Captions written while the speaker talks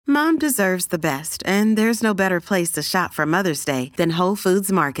Mom deserves the best, and there's no better place to shop for Mother's Day than Whole Foods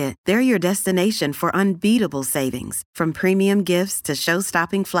Market. They're your destination for unbeatable savings, from premium gifts to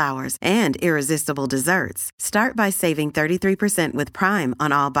show-stopping flowers and irresistible desserts. Start by saving 33% with Prime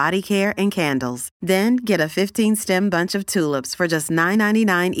on all body care and candles. Then get a 15-stem bunch of tulips for just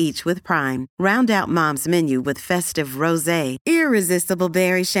 $9.99 each with Prime. Round out Mom's menu with festive rosé, irresistible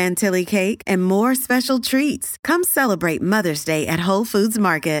berry chantilly cake, and more special treats. Come celebrate Mother's Day at Whole Foods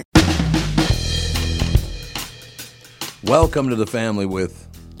Market. Welcome to the family with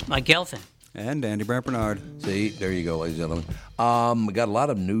Mike Gelfin. And Andy Brant Bernard. See, there you go, ladies and gentlemen. We got a lot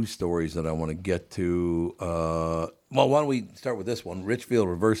of news stories that I want to get to. Well, why don't we start with this one? Richfield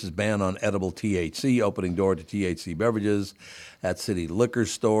reverses ban on edible THC, opening door to THC beverages at city liquor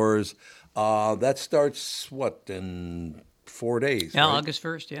stores. That starts, in 4 days? Yeah, right? August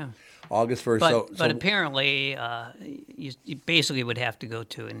 1st, yeah. August 1st. But apparently, you basically would have to go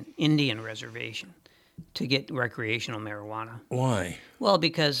to an Indian reservation to get recreational marijuana. Why? Well,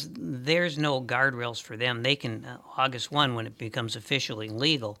 because there's no guardrails for them. They can, August 1, when it becomes officially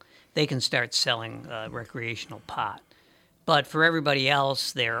legal, they can start selling recreational pot. But for everybody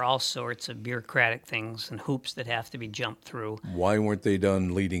else, there are all sorts of bureaucratic things and hoops that have to be jumped through. Why weren't they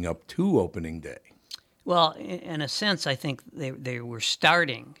done leading up to opening day? Well, in a sense, I think they were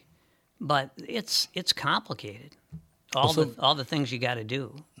starting, but it's complicated. All the things you got to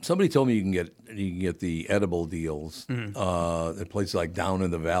do. Somebody told me you can get the edible deals at places like Down in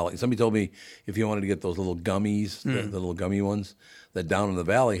the Valley. Somebody told me if you wanted to get those little gummies, the little gummy ones, that Down in the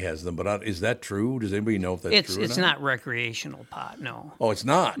Valley has them. But is that true? Does anybody know if that's true? It's not recreational pot. No. Oh, it's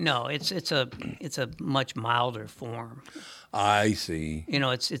not. No, it's a much milder form. I see.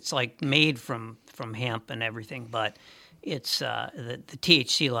 It's like made from hemp and everything, but it's the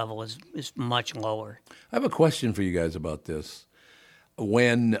THC level is much lower. I have a question for you guys about this.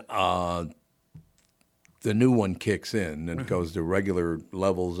 When the new one kicks in and it goes to regular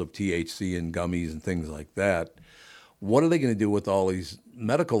levels of THC and gummies and things like that, what are they going to do with all these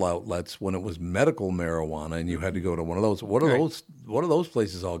medical outlets when it was medical marijuana and you had to go to one of those? What are those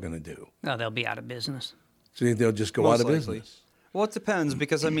places all going to do? No, they'll be out of business. So you think they'll just go Most out of likely. business? Well, it depends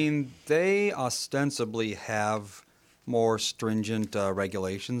because, they ostensibly have more stringent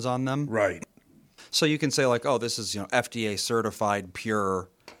regulations on them. Right. So you can say like, oh, this is FDA certified, pure,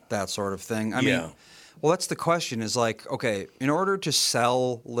 that sort of thing. I mean, well, that's the question is like, okay, in order to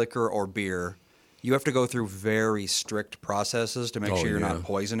sell liquor or beer, you have to go through very strict processes to make sure you're not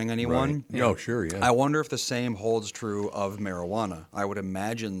poisoning anyone. Right. Oh, sure, yeah. I wonder if the same holds true of marijuana. I would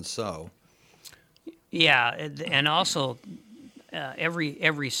imagine so. Yeah, and also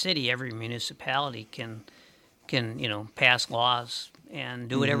every city, every municipality can pass laws and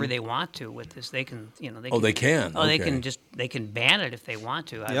do whatever they want to with this. They can, they can. Oh, okay. they can ban it if they want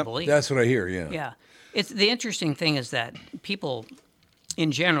to. I believe that's what I hear. Yeah. Yeah, it's the interesting thing is that people,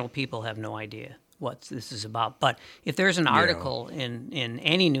 in general, people have no idea what this is about. But if there's an article in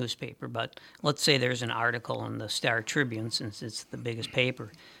any newspaper, but let's say there's an article in the Star Tribune, since it's the biggest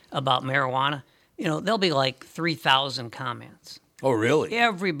paper, about marijuana, there'll be like 3,000 comments. Oh, really?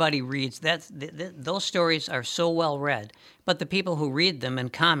 Everybody reads that. Those stories are so well read, but the people who read them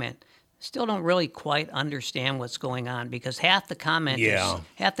and comment still don't really quite understand what's going on because half the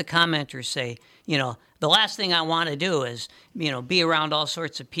commenters say, the last thing I want to do is, be around all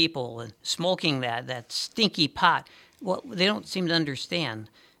sorts of people and smoking that stinky pot. Well, they don't seem to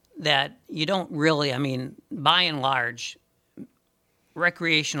understand that you don't really. By and large,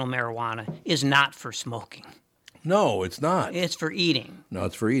 recreational marijuana is not for smoking. No, it's not. It's for eating. No,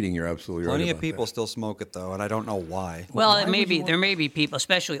 it's for eating. You're absolutely right. Plenty of people still smoke it though, and I don't know why. Well, there may be people,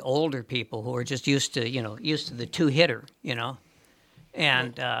 especially older people, who are just used to the 2-hitter,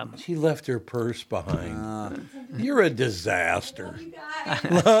 And she left her purse behind. You're a disaster.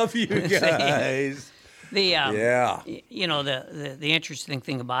 Love you guys. The interesting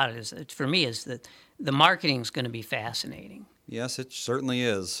thing about it is, for me, is that the marketing is going to be fascinating. Yes, it certainly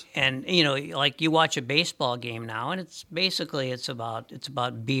is. And like you watch a baseball game now, and it's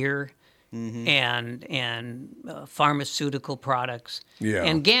about beer and pharmaceutical products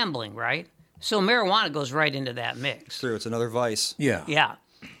and gambling, right? So marijuana goes right into that mix. It's true. It's another vice. Yeah. Yeah.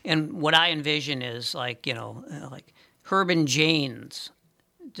 And what I envision is like Herb and Jane's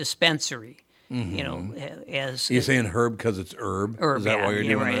dispensary. As you're saying Herb because it's herb. Is that why you're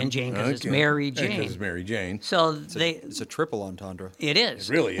doing right, that? And Jane because it's Mary Jane. Because it's Mary Jane. So it's a triple entendre. It is.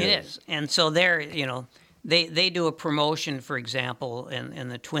 It really is. It is. And so they do a promotion, for example, in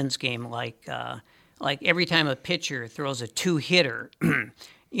the Twins game, like every time a pitcher throws a 2-hitter,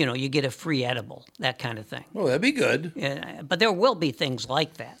 you get a free edible, that kind of thing. Well, that'd be good. But there will be things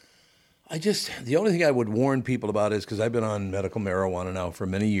like that. The only thing I would warn people about is, because I've been on medical marijuana now for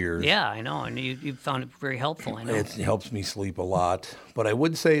many years. Yeah, I know, and you found it very helpful, I know. It helps me sleep a lot. But I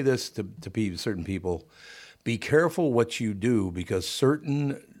would say this to certain people: be careful what you do, because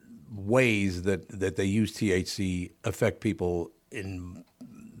certain ways that they use THC affect people in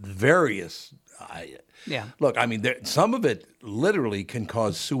various. Look, I mean, some of it literally can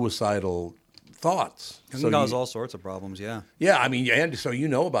cause suicidal thoughts. It can cause all sorts of problems, yeah. Yeah, I mean, and so you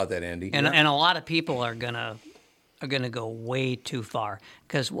know about that, Andy. And a lot of people are gonna go way too far,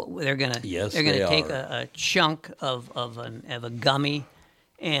 because they're gonna take a chunk of a gummy,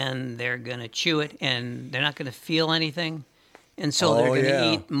 and they're gonna chew it, and they're not gonna feel anything. And so they're going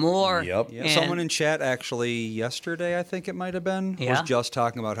to eat more. Yep. Yeah. Someone in chat actually yesterday, I think it might have been, was just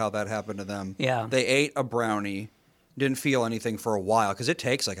talking about how that happened to them. Yeah. They ate a brownie, didn't feel anything for a while, because it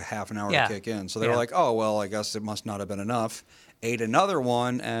takes like a half an hour to kick in. So they were like, oh, well, I guess it must not have been enough. Ate another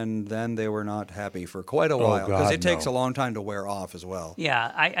one, and then they were not happy for quite a while, because it takes a long time to wear off as well.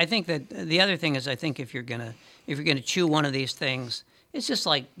 Yeah, I think that the other thing is, I think if you're gonna chew one of these things, it's just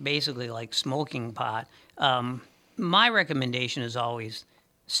basically like smoking pot. My recommendation is always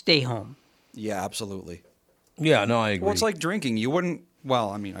stay home. Yeah, absolutely. Yeah, no, I agree. Well, it's like drinking. You wouldn't, well,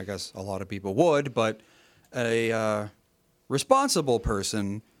 I mean, I guess a lot of people would, but a responsible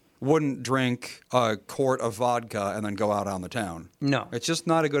person wouldn't drink a quart of vodka and then go out on the town. No. It's just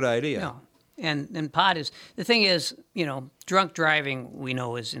not a good idea. No. And pot is, the thing is, drunk driving we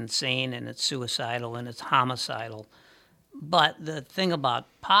know is insane, and it's suicidal and it's homicidal. But the thing about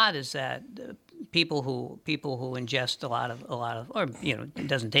pot is that people who ingest a lot of, or it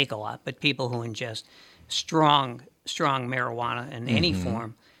doesn't take a lot, but people who ingest strong marijuana in any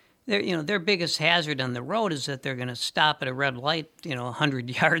form, their biggest hazard on the road is that they're going to stop at a red light,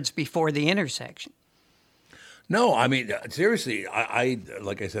 100 yards before the intersection. No, I mean, seriously, I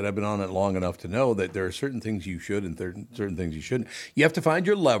like I said, I've been on it long enough to know that there are certain things you should and certain things you shouldn't. You have to find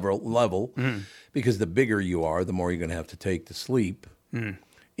your level because the bigger you are, the more you're going to have to take to sleep.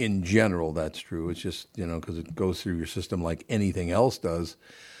 In general, that's true. It's just, because it goes through your system like anything else does.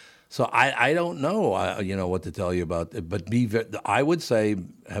 So I don't know, what to tell you about it. But I would say,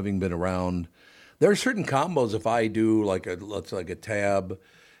 having been around, there are certain combos. If I do like a tab,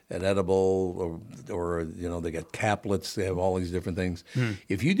 an edible, or they got caplets. They have all these different things.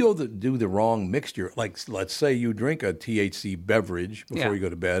 If you do the wrong mixture, like let's say you drink a THC beverage before you go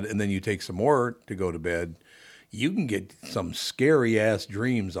to bed, and then you take some more to go to bed, you can get some scary-ass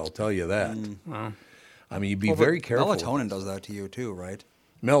dreams, I'll tell you that. Wow. I mean, be very careful. Melatonin does that to you too, right?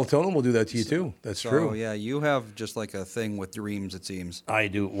 Melatonin will do that to you too. That's true. Oh, yeah. You have just like a thing with dreams, it seems. I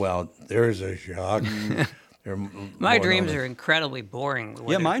do. Well, there's a shock. My dreams are incredibly boring.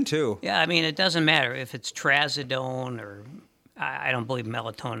 Yeah, mine too. Yeah, I mean, it doesn't matter if it's trazodone or... I don't believe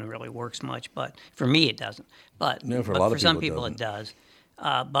melatonin really works much, but for me it doesn't. But for some people it does.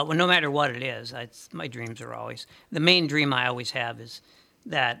 But no matter what it is, my dreams are always... The main dream I always have is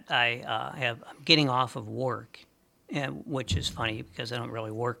that I'm getting off of work, which is funny because I don't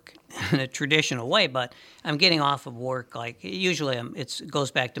really work in a traditional way, but I'm getting off of work, like usually it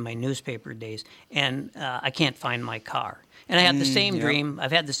goes back to my newspaper days, and I can't find my car. And I have the same dream.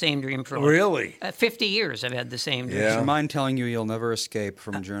 I've had the same dream for really 50 years. I've had the same dream. Yeah. Mine telling you'll never escape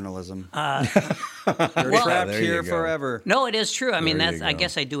from journalism. You're trapped here forever. No, it is true. I mean, I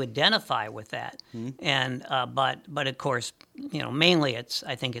guess I do identify with that. And but of course, mainly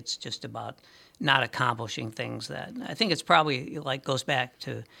I think it's just about not accomplishing things that I think it's probably goes back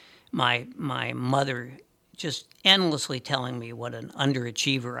to my mother just endlessly telling me what an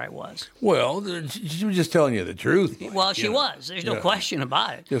underachiever I was. Well, she was just telling you the truth. Well, she was. There's no question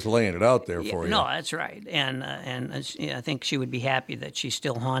about it. Just laying it out there for you. No, that's right. And I think she would be happy that she's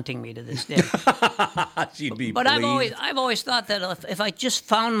still haunting me to this day. She'd be But pleased. I've always thought that if I just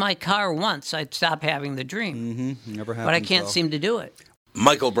found my car once, I'd stop having the dream. Never happened. But I can't seem to do it.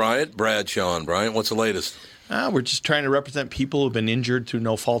 Michael Bryant, Bradshaw and Bryant, what's the latest? We're just trying to represent people who've been injured through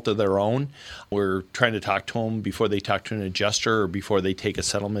no fault of their own. We're trying to talk to them before they talk to an adjuster or before they take a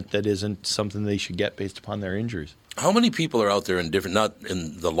settlement that isn't something they should get based upon their injuries. How many people are out there not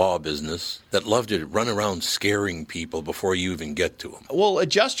in the law business, that love to run around scaring people before you even get to them? Well,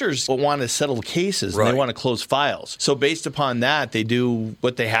 adjusters want to settle cases and they want to close files. So based upon that, they do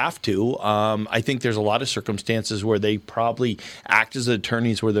what they have to. I think there's a lot of circumstances where they probably act as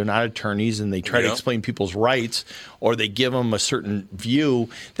attorneys where they're not attorneys, and they try to explain people's rights, or they give them a certain view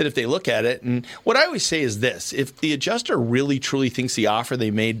that if they look at it. And what I always say is this: if the adjuster really truly thinks the offer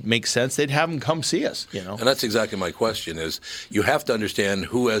they made makes sense, they'd have them come see us. And that's exactly my my question is, you have to understand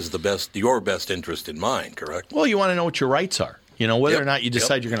who has your best interest in mind, correct? Well, you want to know what your rights are. Whether or not you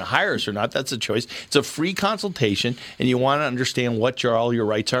decide you're going to hire us or not, that's a choice. It's a free consultation, and you want to understand what all your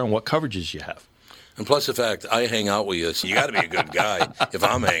rights are and what coverages you have. And plus the fact I hang out with you, so you got to be a good guy if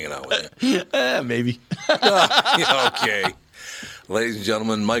I'm hanging out with you. Maybe. Okay. Ladies and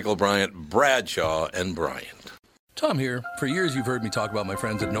gentlemen, Michael Bryant, Bradshaw, and Bryant. Tom here. For years, you've heard me talk about my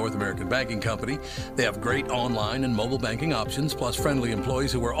friends at North American Banking Company. They have great online and mobile banking options, plus friendly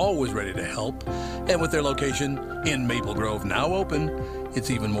employees who are always ready to help. And with their location in Maple Grove now open,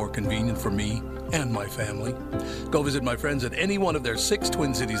 it's even more convenient for me and my family. Go visit my friends at any one of their 6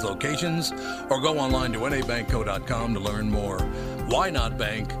 Twin Cities locations or go online to nabankco.com to learn more. Why not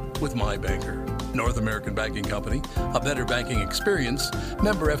bank with my banker? North American Banking Company, a better banking experience,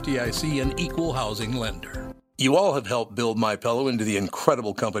 member FDIC, and equal housing lender. You all have helped build MyPillow into the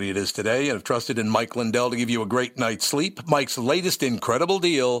incredible company it is today and have trusted in Mike Lindell to give you a great night's sleep. Mike's latest incredible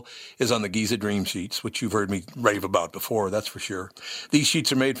deal is on the Giza Dream Sheets, which you've heard me rave about before, that's for sure. These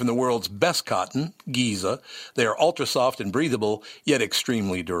sheets are made from the world's best cotton, Giza. They are ultra soft and breathable, yet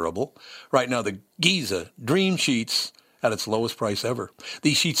extremely durable. Right now, the Giza Dream Sheets at its lowest price ever.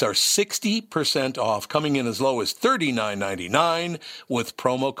 These sheets are 60% off, coming in as low as $39.99 with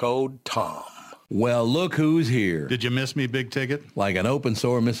promo code TOM. Well, look who's here. Did you miss me, Big Ticket? Like an open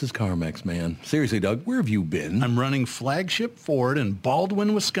sore Mrs. Carmex, man. Seriously, Doug, where have you been? I'm running Flagship Ford in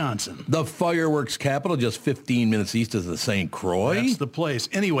Baldwin, Wisconsin. The fireworks capital, just 15 minutes east of the St. Croix? That's the place.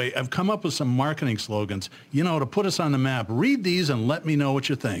 Anyway, I've come up with some marketing slogans, to put us on the map. Read these and let me know what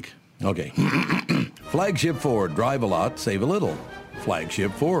you think. Okay. Flagship Ford, drive a lot, save a little.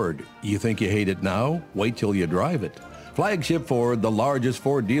 Flagship Ford, you think you hate it now? Wait till you drive it. Flagship Ford, the largest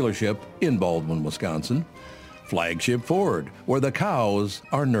Ford dealership in Baldwin, Wisconsin. Flagship Ford, where the cows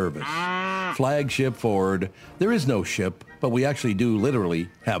are nervous. Flagship Ford, there is no ship, but we actually do literally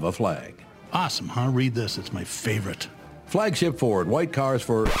have a flag. Awesome, huh? Read this. It's my favorite. Flagship Ford, white cars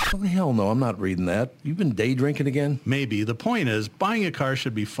for... Oh, hell no, I'm not reading that. You've been day drinking again? Maybe. The point is, buying a car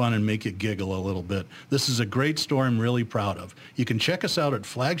should be fun and make you giggle a little bit. This is a great store I'm really proud of. You can check us out at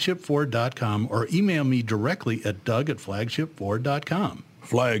flagshipford.com or email me directly at doug@flagshipford.com.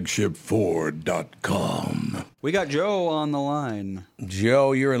 Flagshipford.com. We got Joe on the line.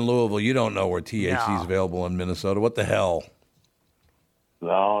 Joe, you're in Louisville. You don't know where THC is available in Minnesota. What the hell?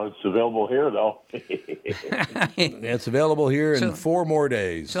 No, it's available here, though. It's available here in 4 more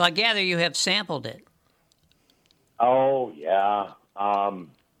days. So I gather you have sampled it. Oh, yeah.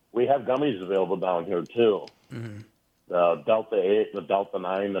 We have gummies available down here, too. Mm-hmm. The Delta 8, the Delta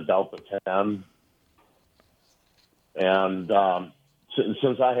 9, the Delta 10. And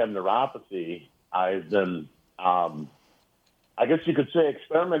since I have neuropathy, I've been, I guess you could say,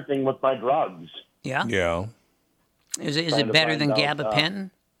 experimenting with my drugs. Yeah? Yeah. Is it better than gabapentin?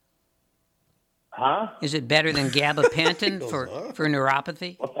 Huh? Is it better than gabapentin for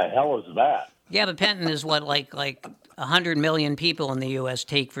neuropathy? What the hell is that? Gabapentin is what like 100 million people in the U.S.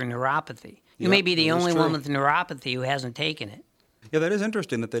 take for neuropathy. You may be the only one with neuropathy who hasn't taken it. Yeah, that is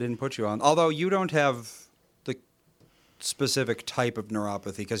interesting that they didn't put you on. Although you don't have the specific type of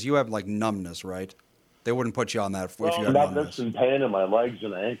neuropathy because you have like numbness, right? They wouldn't put you on that if you had numbness. Numbness and pain in my legs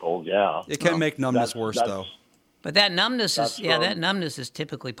and ankles, yeah. It can make numbness worse, though. But that numbness is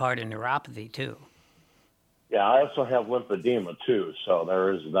typically part of neuropathy too. Yeah, I also have lymphedema too, so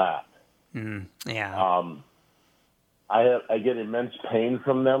there is that. Yeah. I get immense pain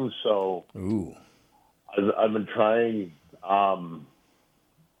from them, so I've been trying the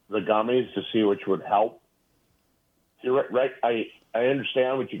gummies to see which would help. You're right. I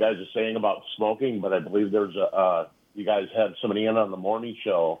understand what you guys are saying about smoking, but I believe there's you guys had somebody in on the morning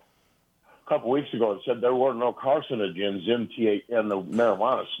show a couple weeks ago and said there were no carcinogens in the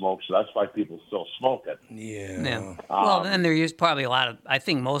marijuana smoke, so that's why people still smoke it. Yeah. Well, then there is probably a lot of, I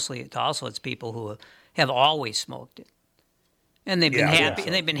think mostly it's people who have always smoked it. And they've been happy,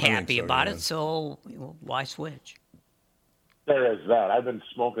 and they've been happy about it, so why switch? There is that. I've been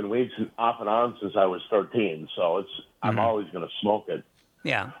smoking weed off and on since I was 13, so I'm always going to smoke it.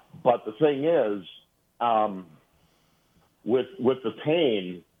 Yeah. But the thing is, with the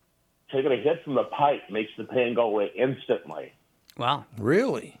pain, taking a hit from the pipe makes the pain go away instantly. Wow.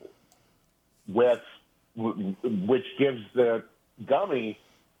 Really? Which gives the gummy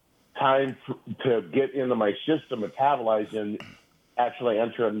time to get into my system, metabolize, and actually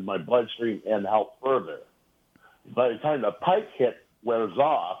enter into my bloodstream and help further. By the time the pipe hit wears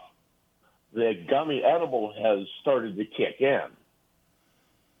off, the gummy edible has started to kick in.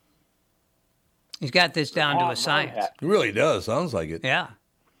 He's got this down to a science. It really does. Sounds like it. Yeah.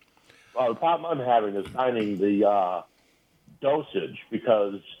 Well, the problem I'm having is finding the dosage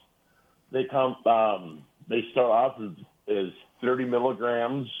because they come. They start off as 30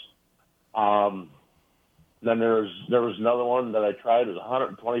 milligrams. Then there was another one that I tried. It was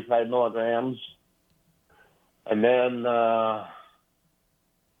 125 milligrams. And then for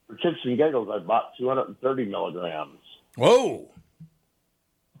kicks and giggles, I bought 230 milligrams. Whoa!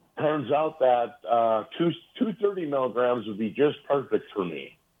 Turns out that 230 milligrams would be just perfect for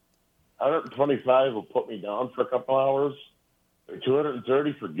me. 125 will put me down for a couple hours.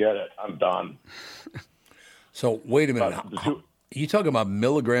 230, forget it. I'm done. So wait a minute. Are you talking about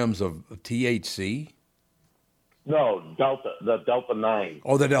milligrams of THC? No, the Delta 9.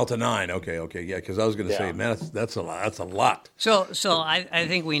 Oh, the Delta 9. Okay, yeah. Because I was going to say, man, that's a lot. That's a lot. So I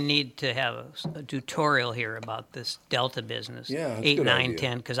think we need to have a tutorial here about this Delta business. Yeah, that's 8, a good 9, idea.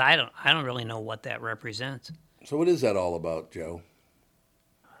 10. Because I don't really know what that represents. So what is that all about, Joe?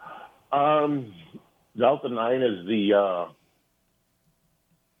 Delta 9 is the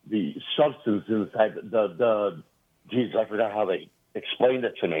substance inside the. Geez, I forgot how they explained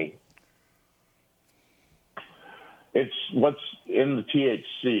it to me. It's what's in the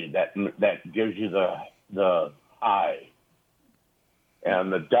THC that gives you the high,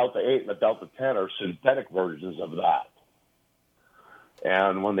 and the Delta 8 and the Delta 10 are synthetic versions of that.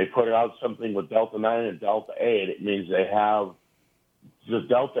 And when they put out something with Delta 9 and Delta 8, it means they have the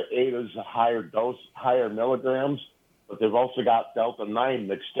Delta 8 is a higher dose, higher milligrams, but they've also got Delta 9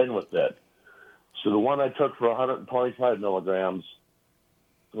 mixed in with it. So the one I took for 125 milligrams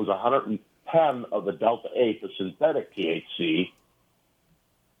was 110 of the Delta 8, the synthetic THC.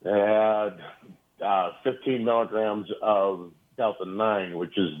 It had 15 milligrams of Delta 9,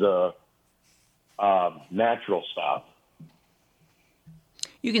 which is the natural stuff.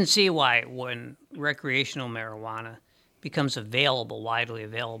 You can see why when recreational marijuana becomes widely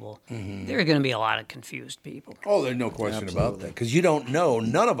available, there are going to be a lot of confused people. Oh, there's no question about that. Because you don't know.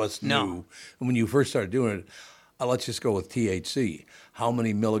 None of us knew when you first started doing it. Let's just go with THC. How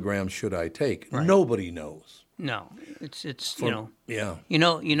many milligrams should I take? Right. Nobody knows. No, it's Yeah.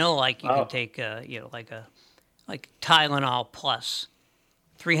 Like you can take like Tylenol plus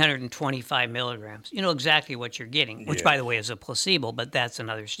 325 milligrams. You know exactly what you're getting, which by the way is a placebo, but that's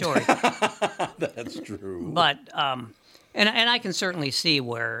another story. That's true. But and I can certainly see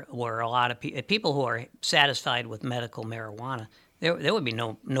where a lot of people who are satisfied with medical marijuana, there would be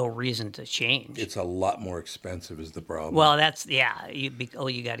no reason to change. It's a lot more expensive is the problem. Well, that's you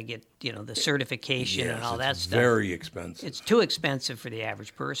got to get the certification and all that stuff. Very expensive. It's too expensive for the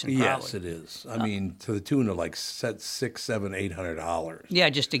average person. Probably. Yes, it is. I mean, to the tune of like $600, $700, $800. Yeah,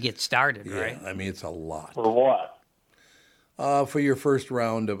 just to get started, right? I mean, it's a lot. For what? For your first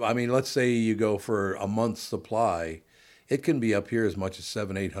round of, let's say you go for a month's supply, it can be up here as much as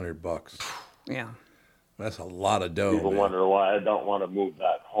 $700-800. Yeah. That's a lot of dough. People wonder why I don't want to move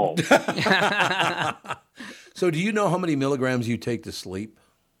back home. So do you know how many milligrams you take to sleep?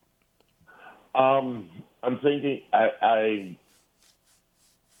 I'm thinking I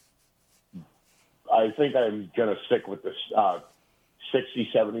think I'm going to stick with this 60,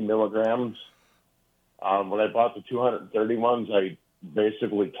 70 milligrams. When I bought the 230 ones, I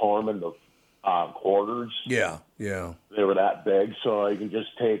basically tore them into quarters. Yeah. They were that big, so I can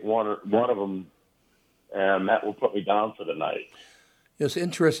just take one of them, and that will put me down for the night. It's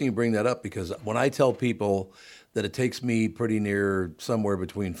interesting you bring that up because when I tell people that it takes me pretty near somewhere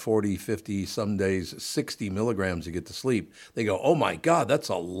between 40, 50, some days 60 milligrams to get to sleep, they go, oh my God, that's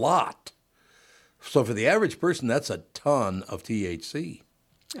a lot. So for the average person, that's a ton of THC.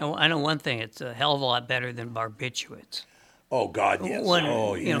 I know one thing, it's a hell of a lot better than barbiturates. Oh God, yes.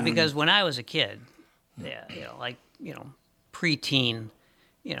 Because when I was a kid, preteen,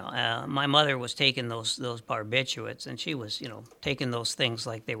 my mother was taking those barbiturates, and she was, taking those things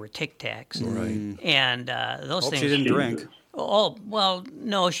like they were Tic Tacs. Right. And those things. She didn't drink. Oh well,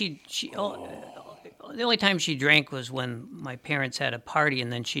 no, she. The only time she drank was when my parents had a party,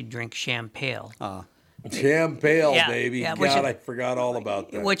 and then she'd drink champagne. Champagne, baby. Yeah, God, I forgot all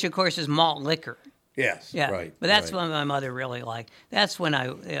about that. Which, of course, is malt liquor. Yes, yeah. Right. But that's what my mother really liked. That's when I,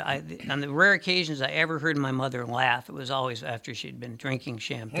 on the rare occasions I ever heard my mother laugh, it was always after she'd been drinking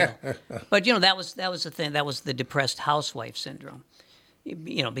champagne. But that was the thing. That was the depressed housewife syndrome.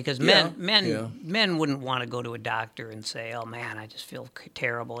 Because men wouldn't want to go to a doctor and say, "Oh man, I just feel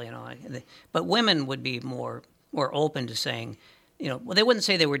terrible," But women would be more open to saying, they wouldn't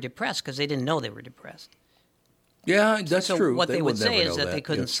say they were depressed because they didn't know they were depressed. Yeah, that's true. What they would say is that they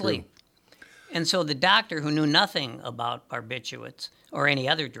couldn't sleep. And so the doctor who knew nothing about barbiturates or any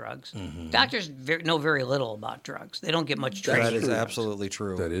other drugs, doctors know very little about drugs. They don't get much training. That is absolutely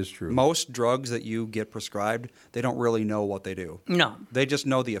true. That is true. Most drugs that you get prescribed, they don't really know what they do. No. They just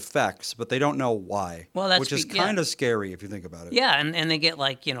know the effects, but they don't know why. Well, that's which is kind of scary if you think about it. Yeah, and they get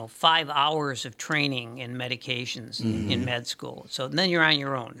 5 hours of training in medications in med school. So then you're on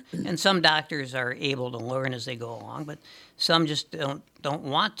your own. And some doctors are able to learn as they go along, but some just don't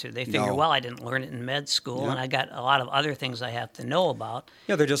want to. They figure, well, I didn't learn it in med school, and I got a lot of other things I have to know about.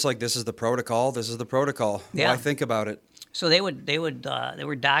 Yeah, they're just like, this is the protocol. This is the protocol. Yeah. Why think about it? So there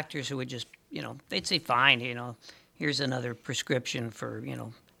were doctors who would just, they'd say, fine, here's another prescription for,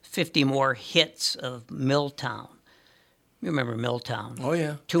 50 more hits of Miltown. You remember Miltown? Oh,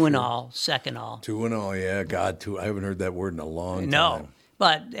 yeah. Tuinal, Seconal. Tuinal, yeah. God, I haven't heard that word in a long time. No,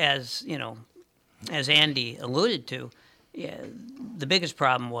 but as Andy alluded to, the biggest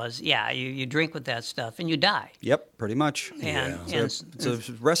problem was, you drink with that stuff and you die. Yep, pretty much. And it's a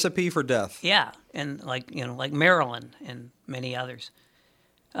recipe for death. Yeah, and like Marilyn and many others.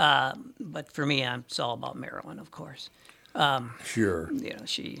 But for me, it's all about Marilyn, of course. Sure.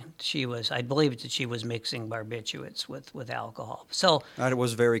 She was. I believe that she was mixing barbiturates with alcohol. So that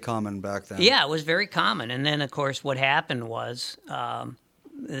was very common back then. Yeah, it was very common. And then, of course, what happened was,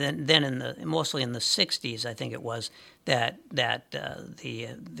 then mostly in the '60s, I think it was that the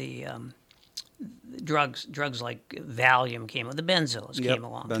drugs like Valium came, the benzos came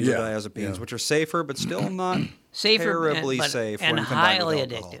along. Benzodiazepines, which are safer, but still not terribly safe and when combined highly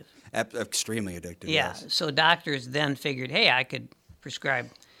with alcohol. addictive. Extremely addictive. Yeah. Yes. So doctors then figured, hey, I could prescribe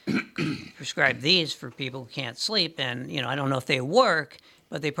these for people who can't sleep, and I don't know if they work,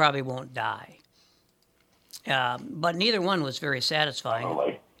 but they probably won't die. But neither one was very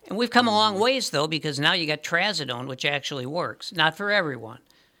satisfying. And we've come a long ways, though, because now you got trazodone, which actually works. Not for everyone,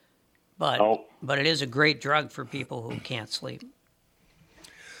 but it is a great drug for people who can't sleep.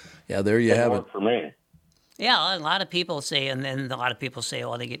 Yeah, there you have it. For me. Yeah, a lot of people say, and then a lot of people say,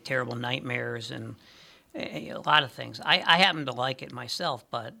 oh, they get terrible nightmares and a lot of things. I happen to like it myself,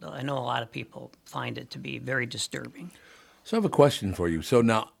 but I know a lot of people find it to be very disturbing. So I have a question for you. So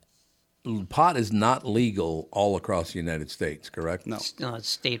now, pot is not legal all across the United States, correct? No. No, it's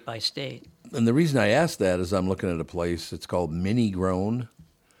state by state. And the reason I ask that is I'm looking at a place, it's called Mini Grown,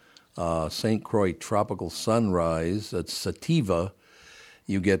 St. Croix Tropical Sunrise. It's sativa.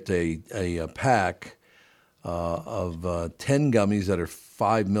 You get a pack of 10 gummies that are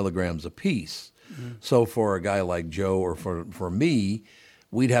 5 milligrams apiece. Mm-hmm. So for a guy like Joe or for me,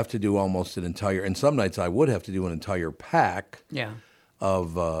 we'd have to do almost an entire, and some nights I would have to do an entire pack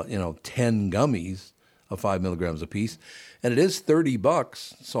of 10 gummies of 5 milligrams apiece. And it is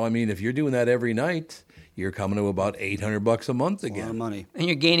 $30. So I mean, if you're doing that every night, you're coming to about $800 a month again. A lot of money. And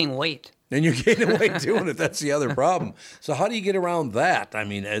you're gaining weight. And you're gaining weight doing it. That's the other problem. So how do you get around that? I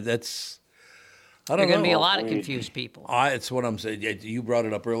mean, that's, I don't know. There are going to be a lot of confused people. It's what I'm saying. You brought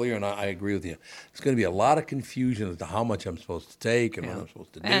it up earlier, and I agree with you. It's going to be a lot of confusion as to how much I'm supposed to take and what I'm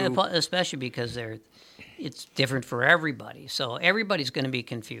supposed to do. And especially because it's different for everybody. So everybody's going to be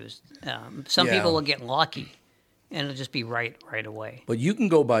confused. Some people will get lucky, and it'll just be right away. But you can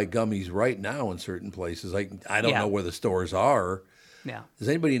go buy gummies right now in certain places. I don't know where the stores are. Yeah. Does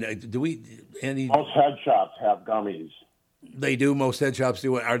anybody, Andy? Most head shops have gummies. They do. Most head shops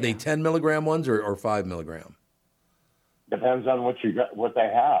do. Are they 10 milligram ones or 5 milligram? Depends on what they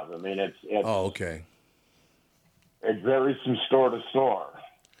have. I mean, it's. Oh, okay. It varies from store to store.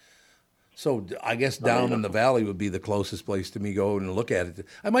 So I guess down in the valley would be the closest place to me go and look at it.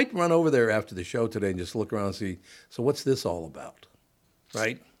 I might run over there after the show today and just look around and see. So what's this all about,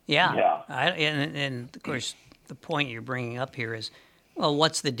 right? Yeah. And of course, the point you're bringing up here is, well,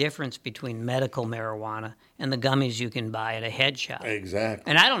 what's the difference between medical marijuana and the gummies you can buy at a head shop? Exactly.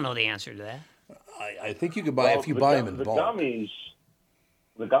 And I don't know the answer to that. I think you could buy if you buy them in bulk.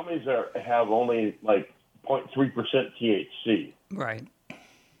 The gummies have only like 0.3% THC. Right.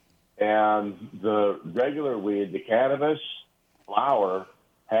 And the regular weed, the cannabis flower,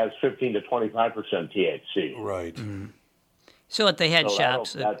 has 15 to 25% THC. Right. Mm-hmm. So at the head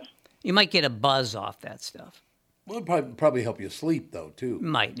shops, you might get a buzz off that stuff. Well, it'd probably help you sleep, though, too.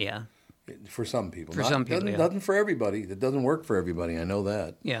 Might, yeah. For some people. Some people, Doesn't for everybody. It doesn't work for everybody. I know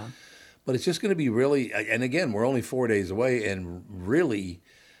that. Yeah. But it's just going to be really, and again, we're only 4 days away, and really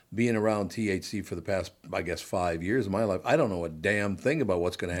being around THC for the past, I guess, 5 years of my life, I don't know a damn thing about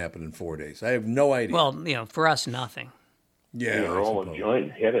what's going to happen in 4 days. I have no idea. Well, for us, nothing. Yeah. Roll a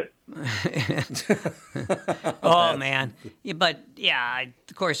joint and hit it. Oh, man. Yeah, but,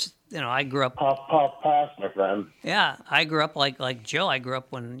 of course, I grew up. Puff, puff, pass, my friend. Yeah, I grew up like Joe. I grew up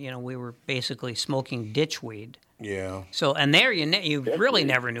when we were basically smoking ditchweed. Yeah. So and there you really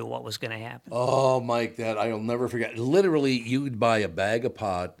never knew what was going to happen. Oh, Mike, that I'll never forget. Literally, you'd buy a bag of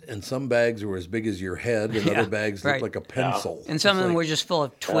pot, and some bags were as big as your head, and other bags looked like a pencil. And some of them were just full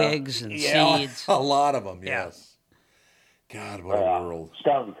of twigs and seeds. A lot of them, yes. God, what a world.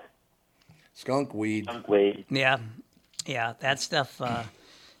 Skunk weed. Yeah, that stuff.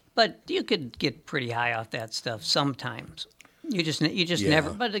 But you could get pretty high off that stuff sometimes. You just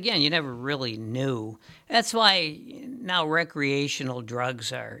never. But again, you never really knew. That's why now recreational drugs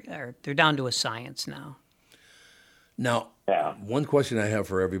they're down to a science now. Now, one question I have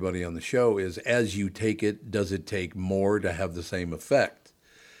for everybody on the show is: as you take it, does it take more to have the same effect?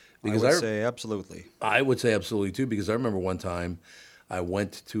 Because I would say absolutely. I would say absolutely too, because I remember one time I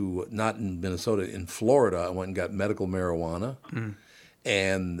went to, not in Minnesota, in Florida. I went and got medical marijuana,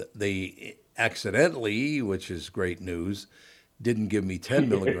 and they accidentally, which is great news, didn't give me 10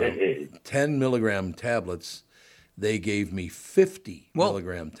 milligram tablets. They gave me 50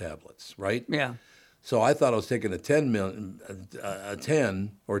 milligram tablets, right? Yeah. So I thought I was taking a 10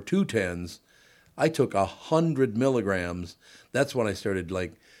 or 2 10s. I took 100 milligrams. That's when I started,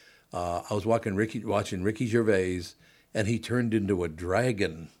 I was watching Ricky Gervais, and he turned into a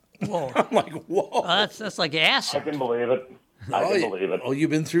dragon. Whoa. I'm like, whoa. That's like acid. I can believe it. I can believe it. Oh,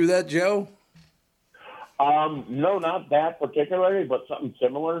 you've been through that, Joe? No, not that particularly, but something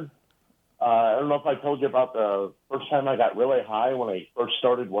similar. I don't know if I told you about the first time I got really high when I first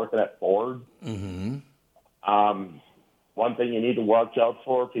started working at Ford. Mm-hmm. One thing you need to watch out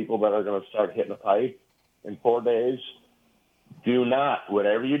for, people that are going to start hitting a pipe in 4 days, do not,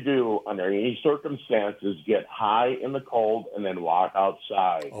 whatever you do, under any circumstances, get high in the cold and then walk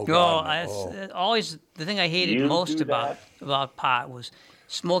outside. Always the thing I hated most about pot was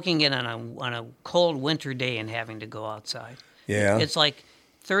smoking it on a cold winter day and having to go outside. Yeah. It's like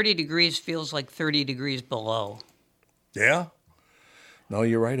 30 degrees feels like 30 degrees below. Yeah. No,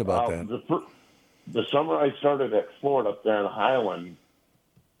 you're right about that. The summer I started at Ford up there in Highland,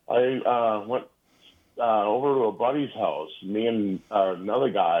 I went over to a buddy's house, me and another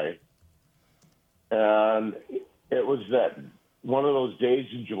guy, and it was that one of those days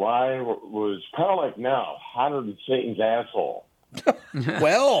in July was kind of like now, hotter than Satan's asshole.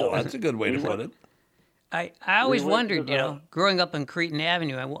 Well, that's a good way to put it. I always wondered, growing up on Cretin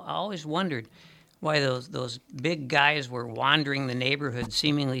Avenue, I always wondered why those big guys were wandering the neighborhood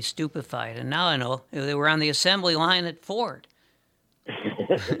seemingly stupefied. And now I know they were on the assembly line at Ford.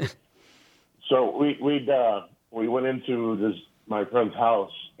 So we went into my friend's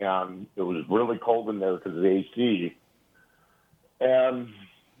house, and it was really cold in there because of the AC. And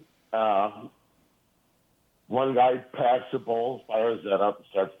one guy packs a bowl, fires that up, and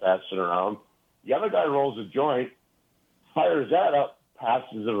starts passing it around. The other guy rolls a joint, fires that up,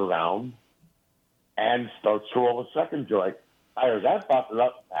 passes it around, and starts to roll a second joint. Fires that fucker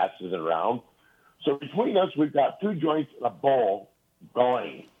up, passes it around. So between us, we've got 2 joints and a bowl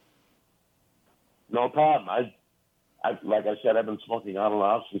going. No problem. I like I said, I've been smoking on and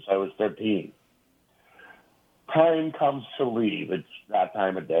off since I was 13. Time comes to leave. It's that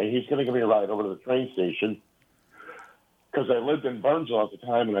time of day. He's going to give me a ride over to the train station because I lived in Burnsville at the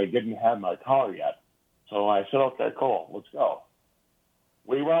time and I didn't have my car yet. So I said, okay, cool, let's go.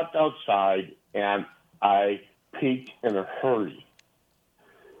 We walked outside and I peaked in a hurry.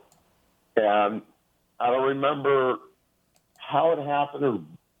 And I don't remember how it happened or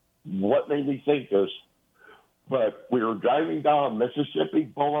what made me think this, but we were driving down Mississippi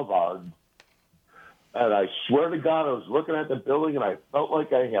Boulevard, and I swear to God, I was looking at the building, and I felt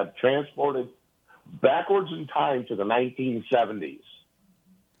like I had transported backwards in time to the 1970s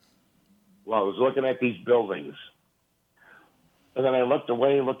while I was looking at these buildings. And then I looked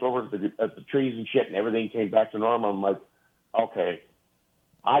away, looked over at the trees and shit, and everything came back to normal. I'm like, okay,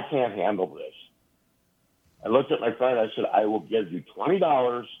 I can't handle this. I looked at my friend. I said, I will give you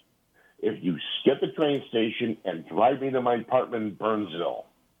 $20 if you skip the train station and drive me to my apartment in Burnsville.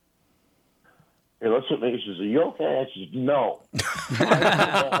 He looks at me and says, are you okay? I said, no.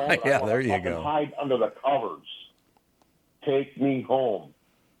 Yeah, there you go. Hide under the covers. Take me home.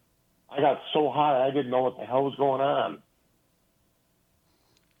 I got so high, I didn't know what the hell was going on.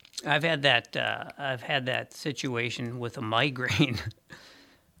 I've had that situation with a migraine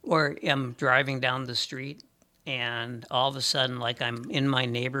where I'm driving down the street and all of a sudden, like I'm in my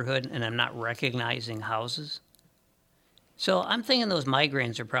neighborhood and I'm not recognizing houses. So I'm thinking those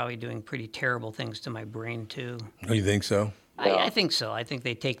migraines are probably doing pretty terrible things to my brain too. Oh, you think so? I think so. I think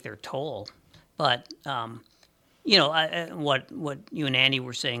they take their toll. But what you and Andy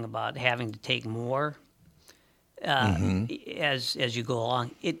were saying about having to take more as you go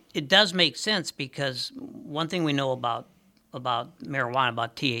along, it does make sense, because one thing we know about marijuana,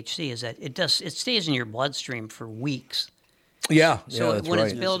 about THC, is that it stays in your bloodstream for weeks. Yeah. So that's when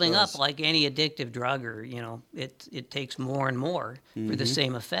right. it's building up, like any addictive drug, or it takes more and more for the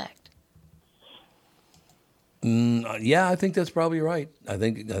same effect. Yeah, I think that's probably right. I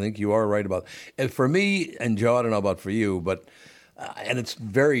think you are right about. And for me, and Joe, I don't know about for you, but and it's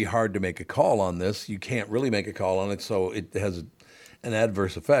very hard to make a call on this. You can't really make a call on it, so it has an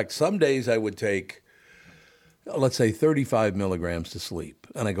adverse effect. Some days I would take, let's say, 35 milligrams to sleep,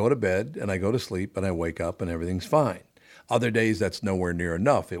 and I go to bed and I go to sleep and I wake up and everything's fine. Other days that's nowhere near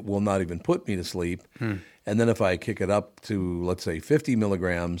enough. It will not even put me to sleep. And then if I kick it up to, let's say, 50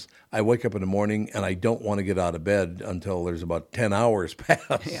 milligrams, I wake up in the morning and I don't want to get out of bed until there's about 10 hours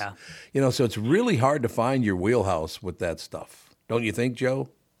pass. Yeah. So it's really hard to find your wheelhouse with that stuff. Don't you think, Joe?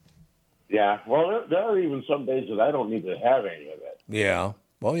 Yeah. Well, there are even some days that I don't need to have any of it. Yeah.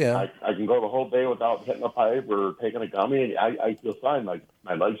 Well, yeah. I can go the whole day without hitting a pipe or taking a gummy. I feel fine.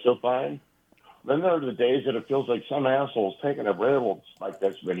 My legs feel fine. Then there are the days that it feels like some asshole's taking a railroad spike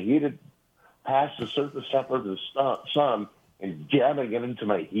that's been heated past the surface temperature of the sun and jamming it into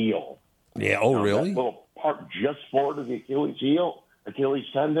my heel. Yeah. Oh, really? That little part just forward of the Achilles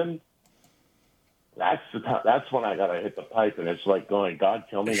tendon. That's when I gotta hit the pipe, and it's like going, God,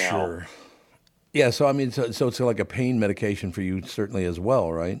 kill me now. Sure. Yeah. So I mean, so it's like a pain medication for you, certainly as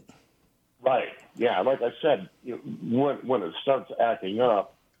well, right? Right. Yeah. Like I said, when it starts acting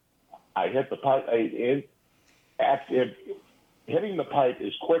up, I hit the pipe. Hitting the pipe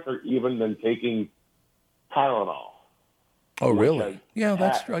is quicker even than taking Tylenol. Oh, really? Yeah,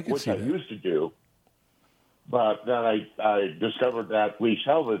 that's true. I can which see I that. used to do. But then I discovered that we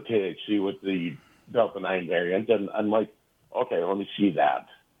sell the THC with the Delta 9 variant, and I'm like, okay, let me see that.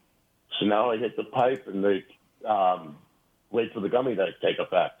 So now I hit the pipe and wait for the gummy to take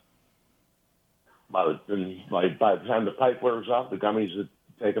effect. By the time the pipe wears off, the gummies have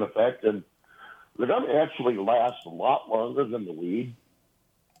taken effect, and the gummy actually lasts a lot longer than the weed,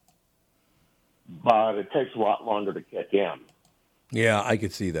 but it takes a lot longer to kick in. Yeah, I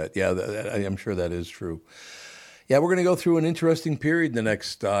could see that. Yeah, I'm sure that is true. Yeah, we're going to go through an interesting period the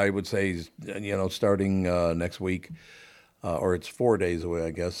next, I would say, starting next week, or it's 4 days away,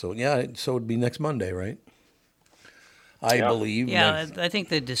 I guess. So, yeah, so it'd be next Monday, right? I believe. Yeah, I think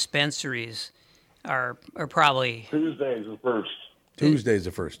the dispensaries are probably... Tuesday's the first. Tuesday's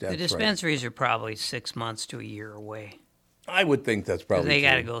the first. The dispensaries are probably 6 months to a year away. I would think that's probably they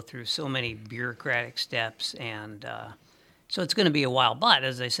got to true. go through so many bureaucratic steps, and so it's going to be a while. But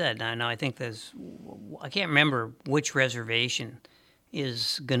as I said, I think I can't remember which reservation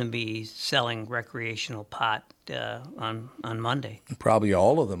is going to be selling recreational pot on Monday. Probably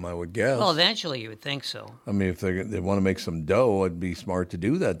all of them, I would guess. Well, eventually you would think so. I mean, if they want to make some dough, it'd be smart to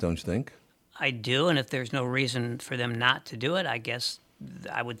do that, don't you think? I do, and if there's no reason for them not to do it, I guess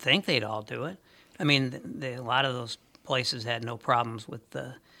I would think they'd all do it. I mean, a lot of those places had no problems with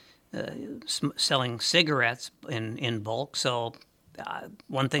selling cigarettes in bulk. So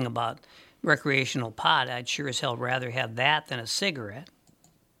one thing about recreational pot, I'd sure as hell rather have that than a cigarette.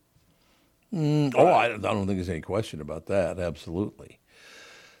 I don't think there's any question about that. Absolutely.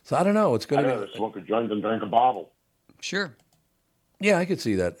 So I don't know. It's going I'd to rather smoke a joint than drink a bottle. Sure. Yeah, I could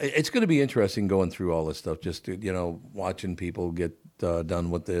see that. It's going to be interesting going through all this stuff, just watching people get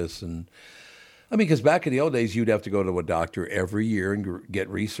done with this. And I mean, because back in the old days, you'd have to go to a doctor every year and get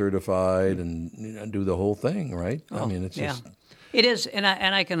recertified and do the whole thing, right? I mean, it's just... It is, and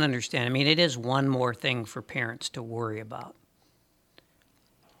I can understand. I mean, it is one more thing for parents to worry about.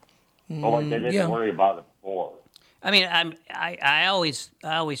 Like they didn't worry about it before. I mean, I always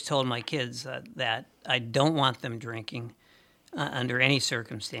told my kids that I don't want them drinking under any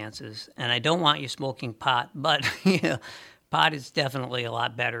circumstances, and I don't want you smoking pot, but pot is definitely a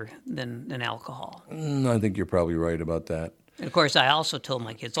lot better than alcohol. I think you're probably right about that. And of course, I also told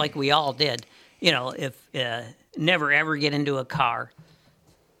my kids, like we all did, if never ever get into a car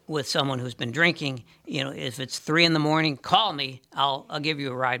with someone who's been drinking. If it's 3 a.m, call me. I'll give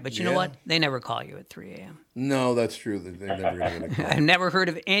you a ride. But you know what? They never call you at 3 a.m. No, that's true. They're never going to call. I've never heard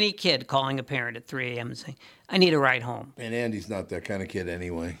of any kid calling a parent at 3 a.m. and saying, "I need a ride home." And Andy's not that kind of kid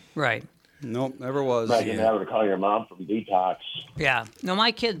anyway. Right. Nope, never was. Imagine having to call your mom from detox. Yeah. No,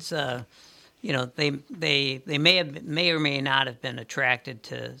 my kids, they may or may not have been attracted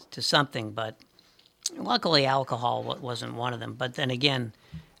to something, but luckily alcohol wasn't one of them. But then again,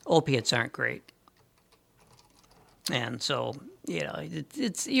 opiates aren't great. And so You know,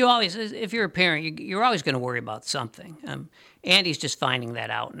 it's you always, if you're a parent, you're always going to worry about something. Andy's just finding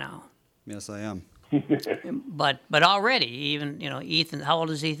that out now. Yes, I am. But already, even, you know, Ethan, how old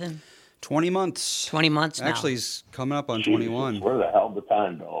is Ethan? 20 months. 20 months now. Actually, he's coming up on 21. Where the hell did the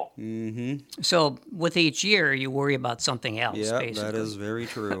time go? Mm-hmm. So with each year, you worry about something else, Yeah, basically. that is very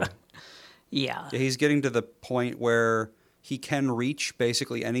true. Yeah. He's getting to the point where he can reach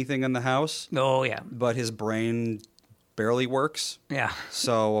basically anything in the house. Oh, yeah. But his brain barely works. Yeah.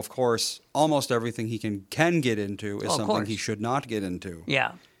 So, of course, almost everything he can get into is something he should not get into.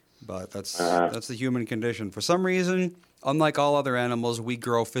 Yeah. But that's the human condition. For some reason, unlike all other animals, we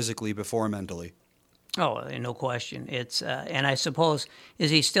grow physically before mentally. Oh, no question. It's and I suppose,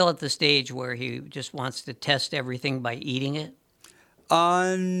 is he still at the stage where he just wants to test everything by eating it?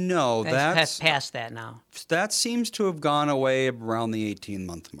 No, that's past that now. That seems to have gone away around the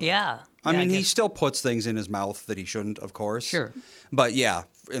 18-month mark. Yeah. I mean, he still puts things in his mouth that he shouldn't, of course. Sure. But yeah,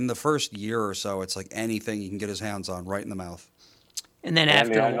 in the first year or so, it's like anything he can get his hands on right in the mouth. And then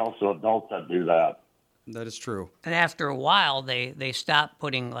I know some adults that do that. That is true. And after a while, they stop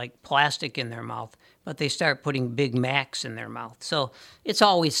putting like plastic in their mouth, but they start putting Big Macs in their mouth. So it's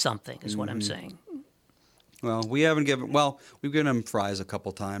always something, is what I'm saying. Well, we've given him fries a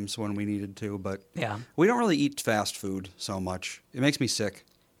couple times when we needed to, but we don't really eat fast food so much. It makes me sick.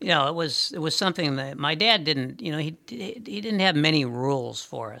 You know, it was something that my dad didn't. You know, he didn't have many rules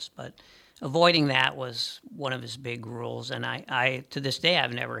for us, but avoiding that was one of his big rules. And I to this day,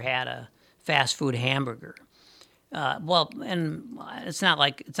 I've never had a fast food hamburger. And it's not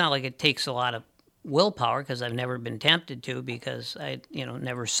like it takes a lot of willpower, because I've never been tempted to, because I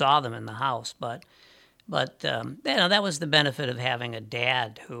never saw them in the house, but that was the benefit of having a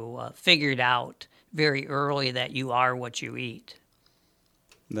dad who figured out very early that you are what you eat.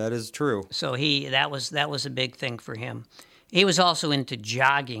 That is true. So that was a big thing for him. He was also into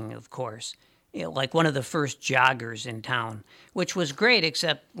jogging, of course, like one of the first joggers in town, which was great,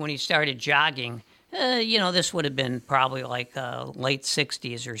 except when he started jogging, this would have been probably like late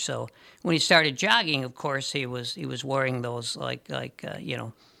 60s or so. When he started jogging, of course, he was wearing those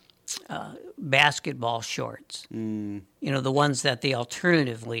basketball shorts. You know, the ones that the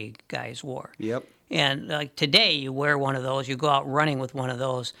alternative league guys wore. Yep. And like today, you wear one of those, you go out running with one of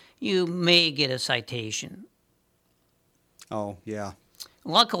those, you may get a citation. Oh, yeah.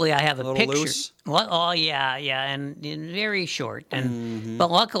 Luckily, I have a picture. Loose. Oh, yeah, and very short.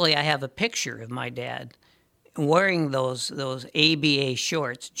 But luckily, I have a picture of my dad wearing those ABA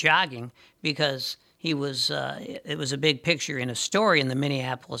shorts, jogging, because he was. It was a big picture in a story in the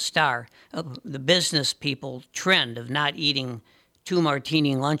Minneapolis Star of the business people trend of not eating 2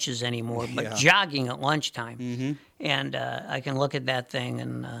 martini lunches anymore, but jogging at lunchtime. And I can look at that thing,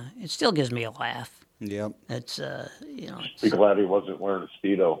 and it still gives me a laugh. Yep. It's Be glad he wasn't wearing a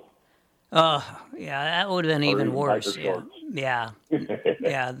Speedo. Oh, yeah, that would have been even worse. Shorts. Yeah.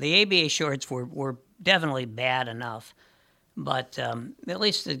 The ABA shorts were definitely bad enough, but at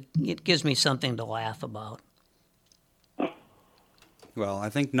least it gives me something to laugh about. Well, I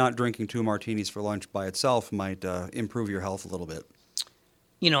think not drinking 2 martinis for lunch by itself might improve your health a little bit.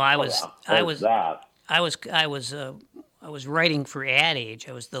 You know, I was writing for Ad Age.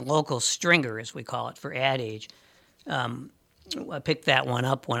 I was the local stringer, as we call it, for Ad Age. I picked that one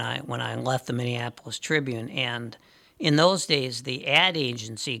up when I left the Minneapolis Tribune, and in those days, the ad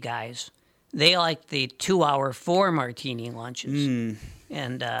agency guys, they liked the 2-hour 4 martini lunches.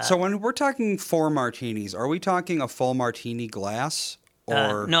 And so when we're talking 4 martinis, are we talking a full martini glass?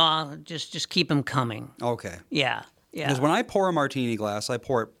 Or no, just keep them coming. Okay. Yeah. Because when I pour a martini glass, I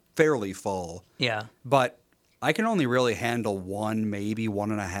pour it fairly full. Yeah. But I can only really handle 1, maybe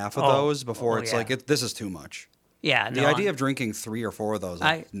 1.5 of those before it's like, this is too much. Yeah. The idea of drinking 3 or 4 of those,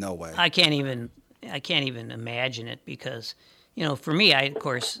 no way. I can't even imagine it, because, you know, for me,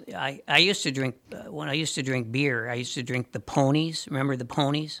 I used to drink, when I used to drink beer, I used to drink the Ponies. Remember the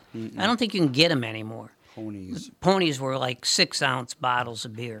Ponies? I don't think you can get them anymore. Ponies were like 6-ounce bottles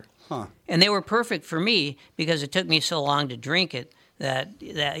of beer. Huh. And they were perfect for me because it took me so long to drink it that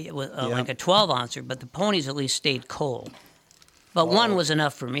it was like a 12-ouncer, but the Ponies at least stayed cold. But one was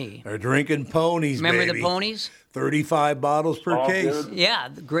enough for me. They're drinking Ponies, Remember baby. the Ponies? 35 bottles per case. Dude. Yeah,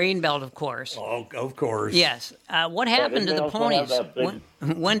 the Grain Belt, of course. Oh, of course. Yes. What happened to the Ponies?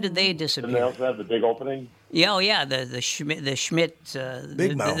 When did they Didn't they disappear? also have the big opening? Yeah, the Schmidt,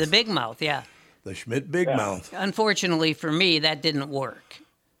 Big Mouth. the Big Mouth, yeah. The Schmidt Big Mouth. Unfortunately for me, that didn't work.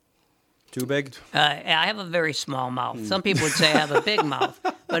 Too big? I have a very small mouth. Some people would say I have a big mouth,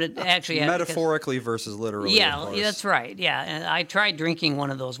 but it actually metaphorically versus literally. Yeah, that's right. Yeah, and I tried drinking one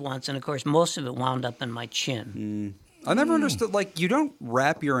of those once, and of course, most of it wound up in my chin. I never understood, like, you don't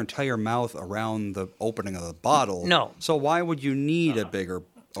wrap your entire mouth around the opening of the bottle. No. So why would you need a bigger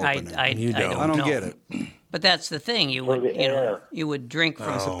opening? I don't know. get it. But that's the thing. You would drink from.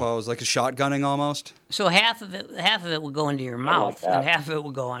 I suppose, like a shotgunning almost. So half of it would go into your mouth, and half of it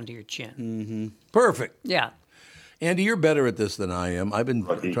would go onto your chin. Mm-hmm. Perfect. Yeah. Andy, you're better at this than I am. I've been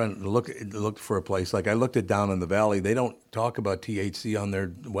trying to look for a place. Like I looked at Down in the Valley. They don't talk about THC on their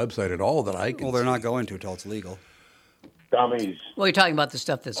website at all that I can. Well, they're see. not going to until it's legal. Gummies. Well, you're talking about the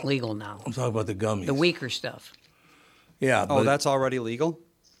stuff that's legal now. I'm talking about the gummies. The weaker stuff. Yeah. Oh, that's already legal?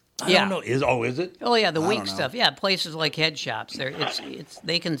 I don't know. Is it? Oh yeah, the I weak don't know. stuff. Yeah, places like head shops.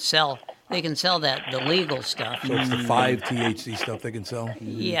 They can sell that the legal stuff. So it's the 5 THC stuff they can sell.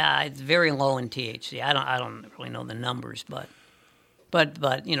 Yeah, it's very low in THC. I don't really know the numbers, but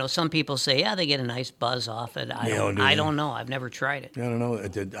some people say they get a nice buzz off it. I don't know. I've never tried it. I don't know.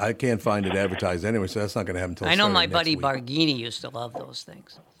 I can't find it advertised anyway, so that's not going to happen until. I know my buddy week. Barghini used to love those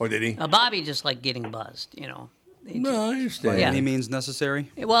things. Oh, did he? Bobby just liked getting buzzed. No, I understand. Yeah. Any means necessary?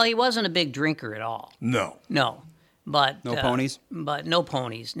 Well, he wasn't a big drinker at all. No. But No ponies? But no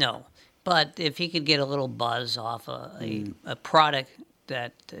ponies, no. But if he could get a little buzz off a product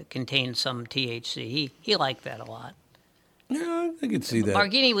that contains some THC, he liked that a lot. Yeah, I could see that.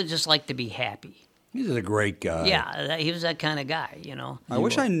 Barghini would just like to be happy. He's a great guy. Yeah, he was that kind of guy, I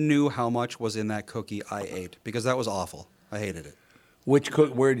wish I knew how much was in that cookie I ate, because that was awful. I hated it.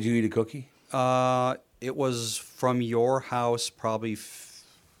 Where did you eat a cookie? It was from your house probably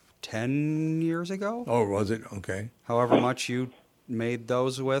 10 years ago. Oh, was it? Okay. However much you made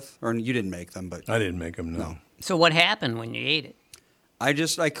those with, or you didn't make them, but I didn't make them, no. So what happened when you ate it? I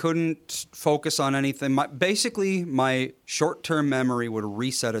couldn't focus on anything. Basically, my short-term memory would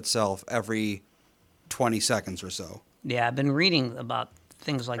reset itself every 20 seconds or so. Yeah, I've been reading about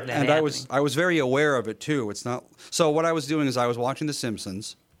things like that And happening. I was very aware of it too. It's not. So what I was doing is I was watching The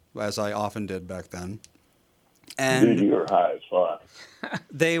Simpsons, as I often did back then. And Dude, you were high as fuck.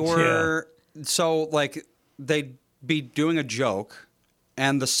 they were so like they'd be doing a joke,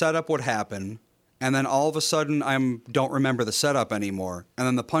 and the setup would happen, and then all of a sudden don't remember the setup anymore, and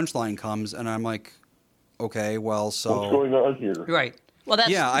then the punchline comes, and I'm like, okay, well, so What's going on here? Right. Well,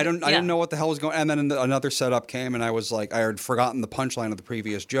 that's I didn't know what the hell was going. And then another setup came, and I was like, I had forgotten the punchline of the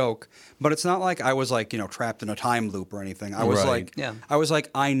previous joke. But it's not like I was like trapped in a time loop or anything. I was like,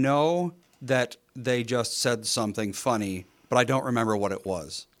 I know that they just said something funny, but I don't remember what it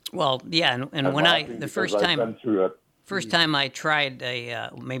was. Well, yeah, and when the first I've been through it. First time I tried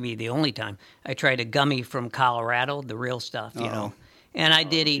maybe the only time I tried a gummy from Colorado, the real stuff, and I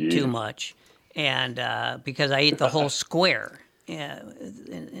did eat too much, and because I ate the whole square.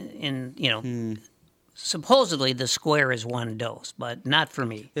 Supposedly the square is one dose, but not for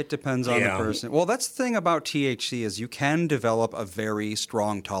me. It depends on the person. Well, that's the thing about THC is you can develop a very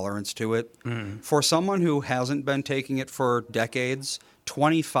strong tolerance to it. For someone who hasn't been taking it for decades,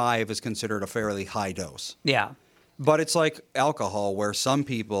 25 is considered a fairly high dose. Yeah. But it's like alcohol, where some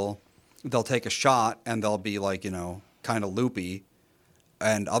people, they'll take a shot and they'll be like, kind of loopy,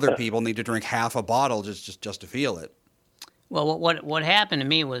 and other people need to drink half a bottle just to feel it. Well, what happened to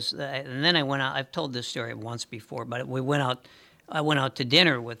me was, and then I went out. I've told this story once before, but I went out to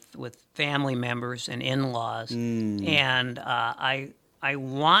dinner with family members and in-laws, and I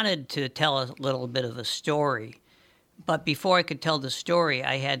wanted to tell a little bit of a story, but before I could tell the story,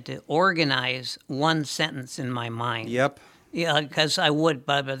 I had to organize one sentence in my mind. Yep. Yeah, because but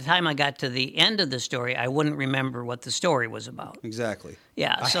by the time I got to the end of the story, I wouldn't remember what the story was about. Exactly.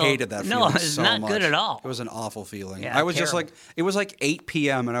 Yeah, I hated that feeling. No, it's so not much. good at all. It was an awful feeling. Yeah, I was terrible. it was like 8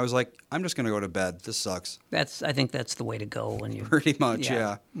 p.m. and I was like, I'm just going to go to bed. This sucks. I think that's the way to go when you Pretty much,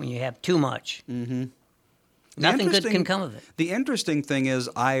 yeah. When you have too much. Mm-hmm. Nothing good can come of it. The interesting thing is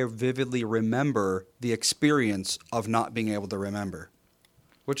I vividly remember the experience of not being able to remember,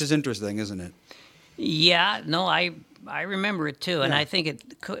 which is interesting, isn't it? Yeah, no, I remember it too, and I think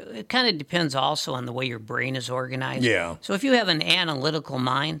it kind of depends also on the way your brain is organized. Yeah. So if you have an analytical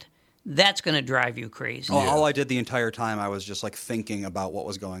mind, that's going to drive you crazy. All I did the entire time, I was just like thinking about what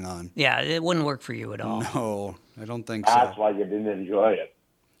was going on. Yeah, it wouldn't work for you at all. No, I don't think so. That's why you didn't enjoy it.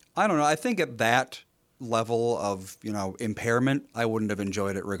 I don't know. I think at that level of impairment, I wouldn't have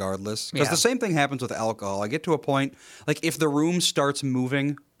enjoyed it regardless. Because the same thing happens with alcohol. I get to a point, like if the room starts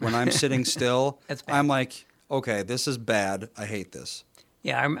moving when I'm sitting still, I'm like, okay, this is bad. I hate this.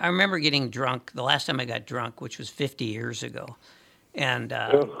 Yeah, I remember getting drunk the last time I got drunk, which was 50 years ago, and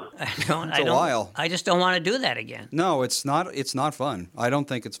while. I just don't want to do that again. No, it's not. It's not fun. I don't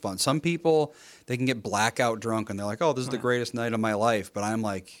think it's fun. Some people, they can get blackout drunk and they're like, "Oh, this is the greatest night of my life," but I'm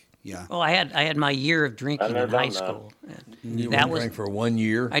like, Yeah. Oh, I had my year of drinking in high school. You drank for 1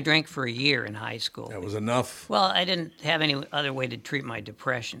 year? I drank for a year in high school. That was enough? Well, I didn't have any other way to treat my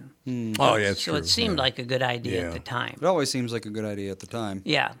depression. Oh, yeah, that's so true. it seemed like a good idea at the time. It always seems like a good idea at the time.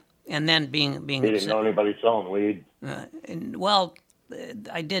 Yeah. And then being You didn't know anybody selling weed?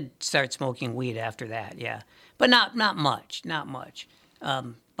 I did start smoking weed after that, yeah. But not much.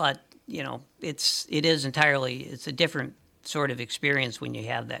 But, you know, it's a different sort of experience when you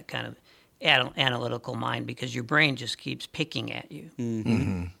have that kind of analytical mind because your brain just keeps picking at you.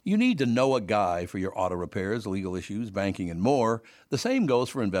 Mm-hmm. You need to know a guy for your auto repairs, legal issues, banking, and more. The same goes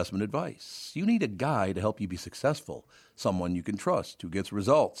for investment advice. You need a guy to help you be successful, someone you can trust who gets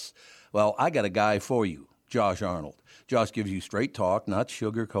results. Well, I got a guy for you, Josh Arnold. Josh gives you straight talk, not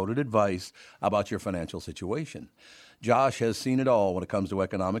sugar-coated advice about your financial situation. Josh has seen it all when it comes to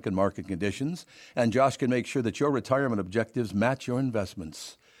economic and market conditions, and Josh can make sure that your retirement objectives match your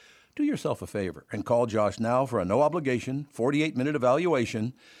investments. Do yourself a favor and call Josh now for a no-obligation, 48-minute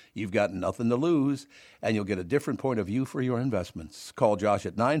evaluation. You've got nothing to lose, and you'll get a different point of view for your investments. Call Josh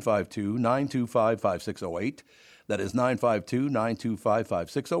at 952-925-5608. That is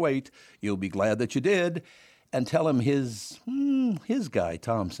 952-925-5608. You'll be glad that you did. And tell him his guy,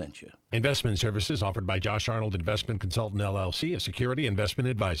 Tom, sent you. Investment services offered by Josh Arnold Investment Consultant, LLC, a security investment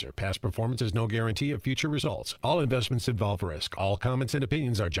advisor. Past performance is no guarantee of future results. All investments involve risk. All comments and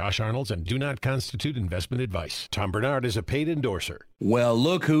opinions are Josh Arnold's and do not constitute investment advice. Tom Bernard is a paid endorser. Well,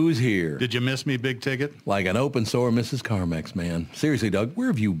 look who's here. Did you miss me, Big Ticket? Like an open sore Mrs. Carmex, man. Seriously, Doug, where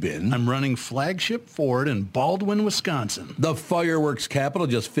have you been? I'm running Flagship Ford in Baldwin, Wisconsin. The fireworks capital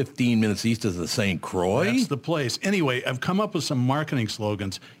just 15 minutes east of the St. Croix? That's the place. Anyway, I've come up with some marketing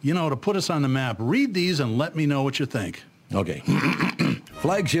slogans, to put us on the map. Read these and let me know what you think. Okay.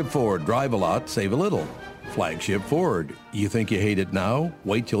 Flagship Ford, drive a lot, save a little. Flagship Ford, you think you hate it now?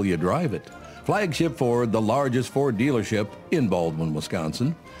 Wait till you drive it. Flagship Ford, the largest Ford dealership in Baldwin,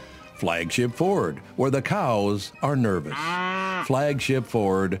 Wisconsin. Flagship Ford, where the cows are nervous. Flagship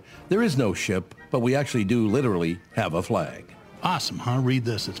Ford, there is no ship, but we actually do literally have a flag. Awesome, huh? Read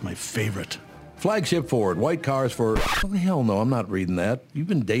this. It's my favorite. Flagship Ford, white cars for... Oh, hell no, I'm not reading that. You've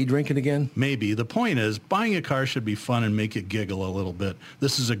been day drinking again? Maybe. The point is, buying a car should be fun and make you giggle a little bit.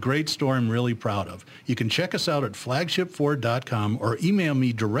 This is a great store I'm really proud of. You can check us out at flagshipford.com or email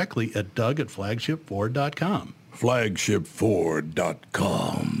me directly at doug@flagshipford.com.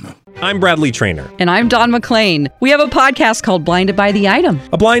 flagshipford.com. I'm Bradley Trainer. And I'm Don McClain. We have a podcast called Blinded by the Item.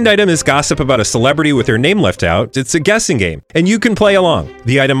 A blind item is gossip about a celebrity with their name left out. It's a guessing game, and you can play along.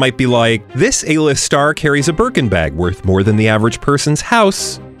 The item might be like, this A-list star carries a Birkin bag worth more than the average person's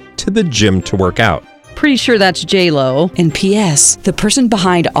house to the gym to work out. Pretty sure that's J-Lo. And P.S. the person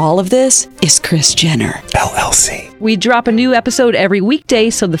behind all of this is Kris Jenner, LLC. We drop a new episode every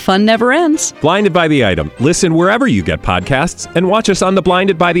weekday so the fun never ends. Blinded by the Item. Listen wherever you get podcasts and watch us on the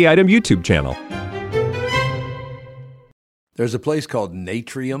Blinded by the Item YouTube channel. There's a place called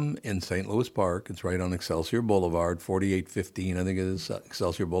Natrium in St. Louis Park. It's right on Excelsior Boulevard, 4815, I think it is,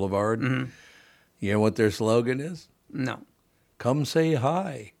 Excelsior Boulevard. Mm-hmm. You know what their slogan is? No. Come say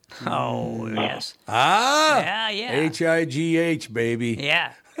hi. Oh, yes. Ah! Yeah. H-I-G-H, baby.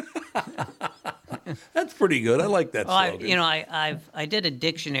 Yeah. That's pretty good. I like that slogan. I did a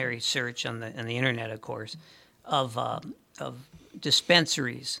dictionary search on the internet, of course, of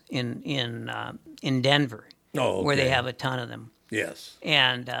dispensaries in Denver, where they have a ton of them. Yes.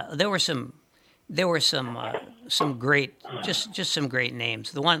 And there were some great, just some great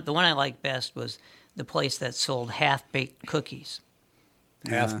names. The one I liked best was the place that sold half-baked cookies.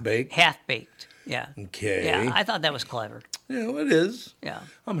 Half-baked? Half-baked, yeah. Okay. Yeah, I thought that was clever. Yeah, well, it is. Yeah.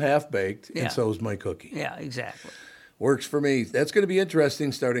 I'm half-baked, Yeah. and so is my cookie. Yeah, exactly. Works for me. That's going to be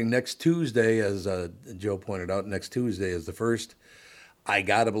interesting starting next Tuesday, as Joe pointed out. Next Tuesday is the first. I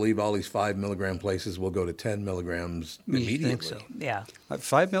got to believe all these 5 milligram places will go to 10 milligrams immediately. You think so? Yeah.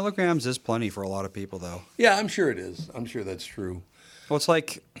 5 milligrams is plenty for a lot of people, though. Yeah, I'm sure it is. I'm sure that's true. Well, it's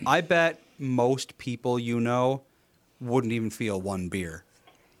like, I bet most people wouldn't even feel one beer.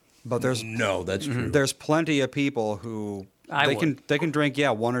 But that's true. There's plenty of people who they can drink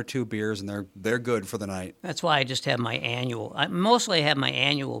 1 or 2 beers and they're good for the night. That's why I just have my annual. I mostly have my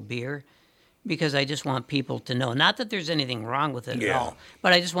annual beer because I just want people to know. Not that there's anything wrong with it at all,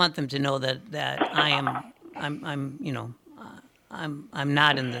 but I just want them to know that I'm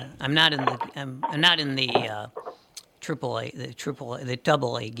not in the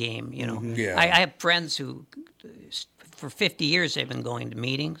double A game. Mm-hmm. Yeah. I have friends who, for 50 years, they've been going to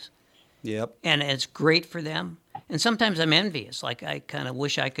meetings. Yep. And it's great for them. And sometimes I'm envious. Like, I kind of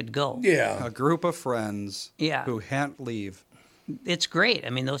wish I could go. Yeah. A group of friends who can't leave. it's great. I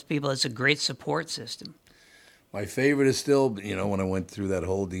mean, those people, it's a great support system. My favorite is still, when I went through that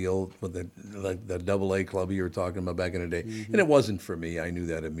whole deal with the AA club you were talking about back in the day. And it wasn't for me. I knew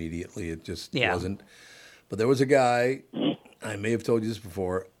that immediately. It just wasn't. But there was a guy, I may have told you this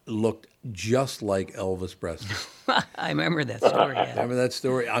before, looked just like Elvis Presley. I remember that story. Yeah. Remember that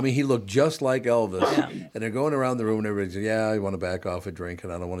story? I mean, he looked just like Elvis. Yeah. And they're going around the room and everybody says, I want to back off a drink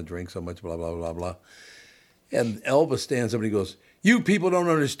and I don't want to drink so much, blah, blah, blah, blah. And Elvis stands up and he goes, "You people don't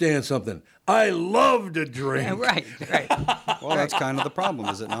understand something. I love to drink." Yeah, right. Well, that's kind of the problem,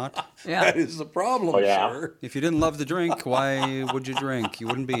 is it not? Yeah. That is the problem, sir. If you didn't love to drink, why would you drink? You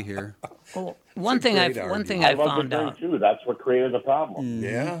wouldn't be here. Well, one thing I found out too. That's what created the problem.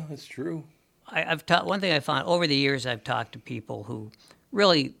 Yeah, that's true. One thing I found over the years, I've talked to people who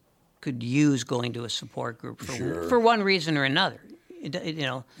really could use going to a support group for one reason or another.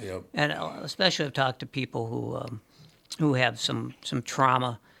 Yep. And especially I've talked to people who have some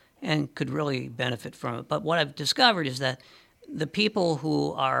trauma and could really benefit from it. But what I've discovered is that the people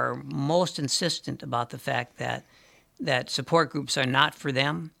who are most insistent about the fact that support groups are not for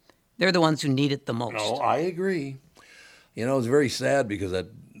them, they're the ones who need it the most. No, I agree. It was very sad because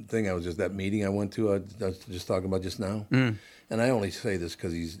that meeting I went to, I was just talking about just now. And I only say this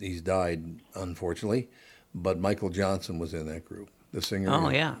because he's died, unfortunately. But Michael Johnson was in that group, the singer. Oh,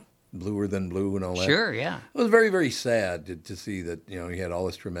 yeah. Bluer Than Blue and all that. Sure, yeah. It was very, very sad to see that, he had all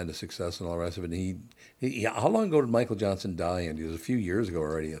this tremendous success and all the rest of it. And he how long ago did Michael Johnson die? And it was a few years ago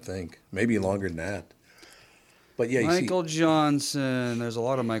already, I think. Maybe longer than that. But yeah, Michael Johnson. There's a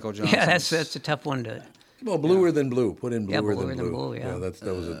lot of Michael Johnsons. Yeah, that's a tough one to. Well, Bluer Than Blue. Put in Bluer Than Blue. Yeah, that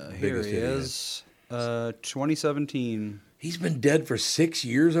was the here biggest he hit. is. 2017. He's been dead for 6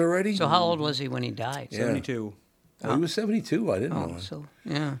 years already. So how old was he when he died? 72. Oh, he was 72. I didn't know. So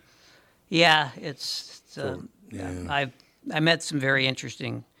yeah, I met some very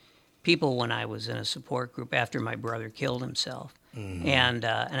interesting people when I was in a support group after my brother killed himself, and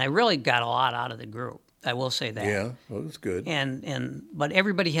I really got a lot out of the group. I will say that. Yeah, well, that's good. But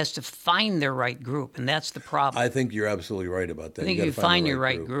everybody has to find their right group, and that's the problem. I think you're absolutely right about that. I think you find your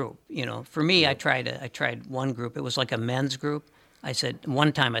right group. For me, I tried one group. It was like a men's group.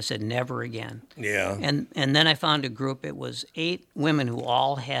 One time I said never again. Yeah. And then I found a group. It was 8 women who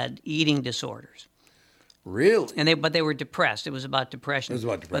all had eating disorders. Really? But they were depressed. It was about depression. It was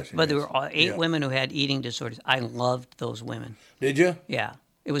about depression. But there were 8 women who had eating disorders. I loved those women. Did you? Yeah.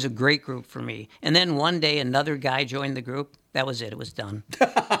 It was a great group for me. And then one day another guy joined the group. That was it. It was done.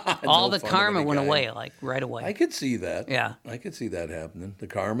 All the karma went away, like right away. I could see that. Yeah. I could see that happening. The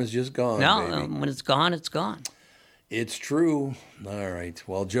karma's just gone. No, when it's gone, it's gone. It's true. All right.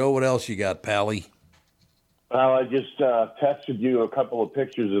 Well, Joe, what else you got, Pally? Well, I just texted you a couple of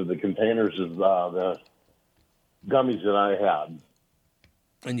pictures of the containers of the gummies that I had.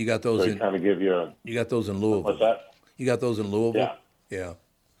 And you got those kind of give you you got those in Louisville. What's that? You got those in Louisville? Yeah.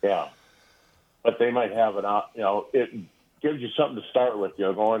 Yeah. But they might have it out. It gives you something to start with.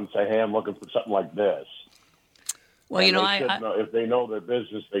 Go in and say, "Hey, I'm looking for something like this." Well, if they know their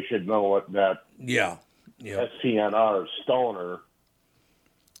business, they should know what that. Yeah. SCNR Stoner.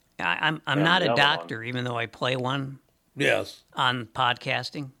 I'm not a doctor, even though I play one. Yes. On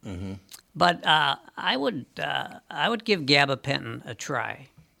podcasting. Mm-hmm. But I would give gabapentin a try.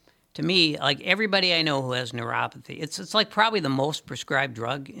 To me, like everybody I know who has neuropathy, it's like probably the most prescribed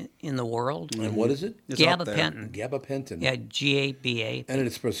drug in the world. And what is it? Gabapentin. Gabapentin. Yeah, GABA. And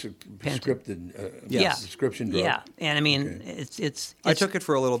it's prescription drug. Yeah, and I mean it's. I took it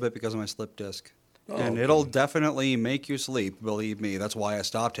for a little bit because of my slip disc. And it'll definitely make you sleep. Believe me, that's why I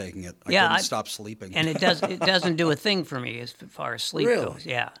stopped taking it. I couldn't stop sleeping. And it doesn't do a thing for me as far as sleep goes.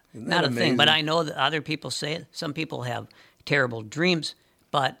 Yeah, not a thing. But I know that other people say it. Some people have terrible dreams,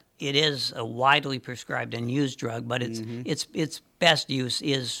 but it is a widely prescribed and used drug. But its best use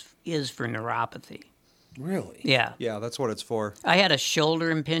is for neuropathy. Really? Yeah. Yeah, that's what it's for. I had a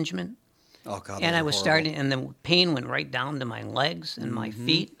shoulder impingement. Oh God. And I was starting, and the pain went right down to my legs and my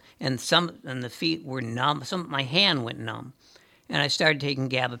feet. And the feet were numb. My hand went numb, and I started taking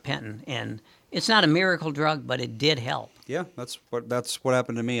gabapentin. And it's not a miracle drug, but it did help. Yeah, that's what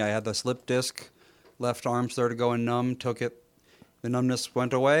happened to me. I had the slip disc, left arm started going numb. Took it, the numbness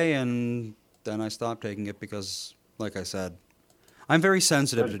went away, and then I stopped taking it because, like I said, I'm very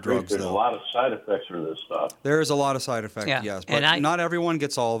sensitive to drugs. There's a lot of side effects for this stuff. There is a lot of side effects, yes, but not everyone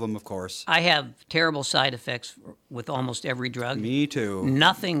gets all of them, of course. I have terrible side effects with almost every drug. Me too.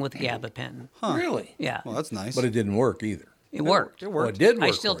 Nothing with gabapentin. Huh. Really? Yeah. Well, that's nice. But it didn't work either. It worked. It worked. Oh, it did work.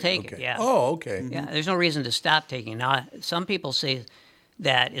 I still take it, yeah. Oh, okay. Yeah, there's no reason to stop taking it. Now, some people say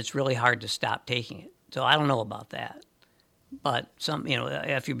that it's really hard to stop taking it, so I don't know about that. But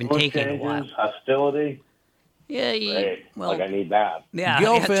if you've been Mood taking changes, a while, hostility. yeah, Great. well, I need that. yeah,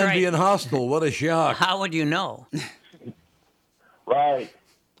 Gelf that's right. being hostile. What a shock. How would you know? Right.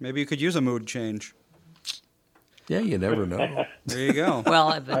 Maybe you could use a mood change. Yeah, you never know. There you go. Well,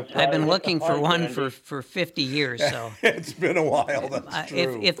 I've been looking for one for 50 years. So It's been a while. That's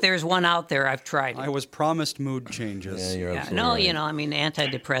true. if there's one out there, I've tried it. I was promised mood changes. Yeah, you're Yeah, absolutely right.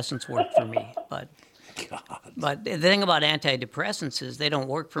 Antidepressants work for me, but the thing about antidepressants is they don't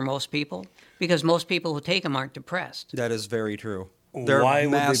work for most people because most people who take them aren't depressed That is very true. They're Why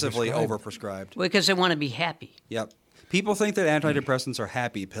would they massively prescribe? overprescribed. because they want to be happy. Yep. People think that antidepressants are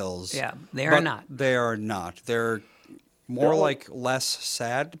happy pills. Yeah, they are but not. They are not. They're more like less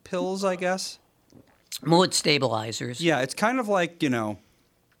sad pills, I guess. Mood stabilizers. Yeah, it's kind of like,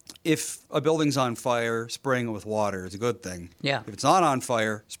 if a building's on fire, spraying it with water is a good thing. Yeah. If it's not on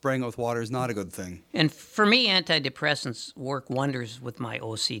fire, spraying it with water is not a good thing. And for me, antidepressants work wonders with my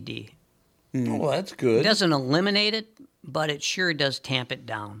OCD. Oh, well, that's It good. doesn't eliminate it, but it sure does tamp it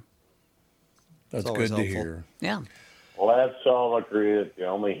down. That's always good to helpful. hear. Yeah. Well, let's all agree that the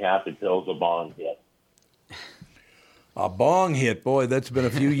only happy pill's a bong hit. A bong hit, boy. That's been a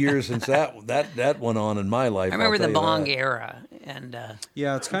few years since that went on in my life. I remember I'll the tell you bong that. era, and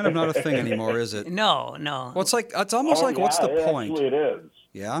Yeah, it's kind of not a thing anymore, is it? no. Well, it's almost like, what's the point? Actually, it is.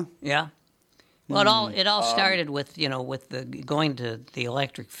 Yeah? Yeah. Well, it all started with the going to the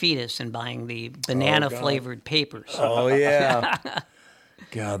Electric Fetus and buying the banana flavored papers. Oh yeah.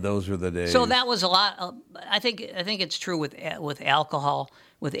 God, those were the days. So that was a lot. I think it's true with alcohol,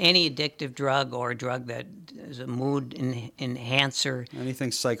 with any addictive drug or a drug that is a mood enhancer. Anything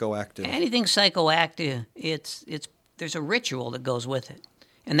psychoactive. Anything psychoactive, there's a ritual that goes with it,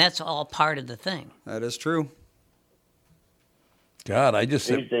 and that's all part of the thing. That is true. God, I just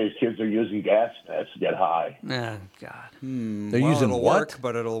These days, kids are using gas masks to get high. Oh God. they're using it'll what? work,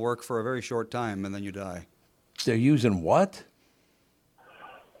 but it'll work for a very short time, and then you die. They're using what?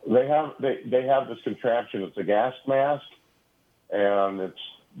 They have this contraption. It's a gas mask, and it's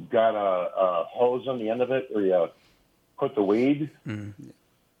got a hose on the end of it where you put the weed.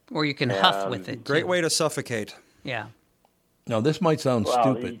 Or you can huff with it. Great too. way to suffocate. Yeah. Now this might sound Well,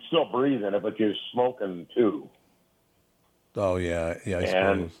 stupid. you still breathe in it, but you're smoking too. Oh yeah, I And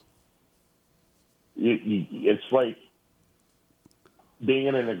suppose. It's like being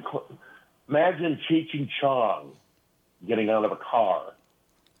in an. Imagine Cheech and Chong getting out of a car.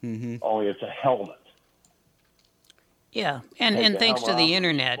 Only it's a helmet. Yeah, and Take the thanks to helmet the off,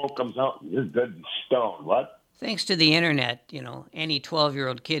 internet, Smoke comes out. You're good and stoned. What? thanks to the internet, any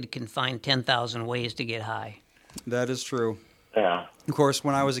 12-year-old kid can find 10,000 ways to get high. That is true. Yeah. Of course,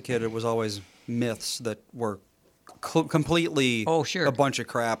 when I was a kid, it was always myths that were completely a bunch of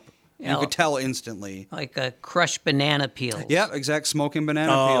crap. Yeah. You could tell instantly. Like crushed banana peels. Yeah, exact smoking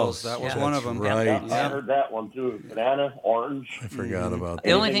banana peels. That was one of them. Right. I heard that one too. Banana, orange. I forgot about The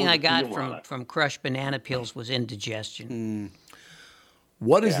that. only thing I Anything got with a peel on from crushed banana peels was indigestion.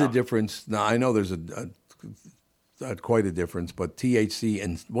 What is the difference? Now I know there's quite a difference, but THC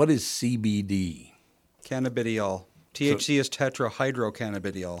and what is CBD? Cannabidiol. THC is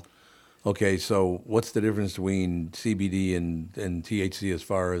tetrahydrocannabidiol. Okay, so what's the difference between CBD and THC as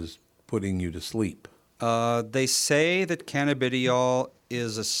far as putting you to sleep? They say that cannabidiol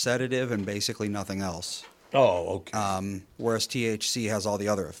is a sedative and basically nothing else. Oh, okay. Whereas THC has all the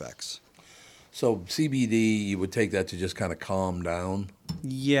other effects. So CBD, you would take that to just kind of calm down?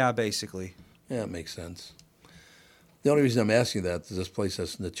 Yeah, basically. Yeah, it makes sense. The only reason I'm asking that is this place, the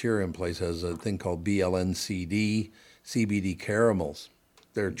Naturium place, has a thing called BLNCD, CBD caramels.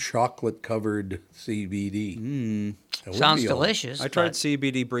 They're chocolate-covered CBD. Sounds delicious. I tried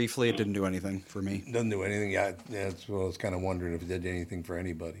CBD briefly. It didn't do anything for me. Doesn't do anything. Yeah, that's what I was kind of wondering if it did anything for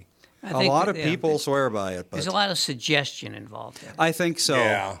anybody. I A think lot of yeah, people swear by it, There's but a lot of suggestion involved there. I think so.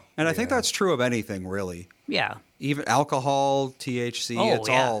 Yeah. And I think that's true of anything, really. Yeah. Even alcohol, THC, Oh, it's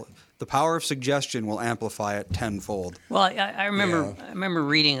yeah. all. The power of suggestion will amplify it tenfold. Well, I remember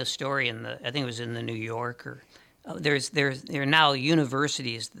reading a story I think it was in the New Yorker. There are now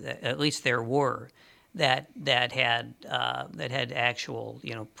universities that, at least there were, that had actual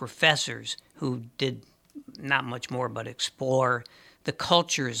professors who did not much more but explore the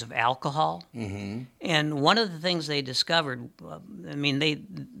cultures of alcohol. Mm-hmm. And one of the things they discovered,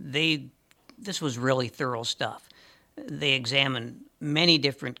 this was really thorough stuff. They examined many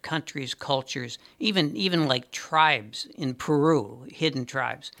different countries, cultures, even like tribes in Peru, hidden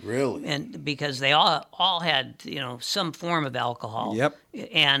tribes. Really? And because they all had some form of alcohol. Yep.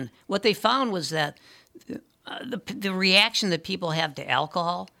 And what they found was that the reaction that people have to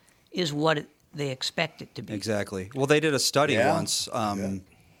alcohol is what they expect it to be. Exactly. Well, they did a study once.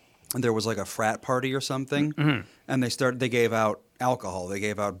 And there was like a frat party or something, and they gave out alcohol. They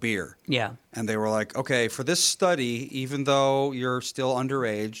gave out beer. Yeah. And they were like, okay, for this study, even though you're still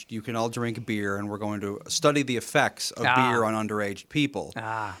underage, you can all drink beer, and we're going to study the effects of beer on underage people.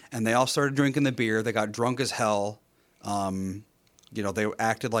 And they all started drinking the beer. They got drunk as hell. They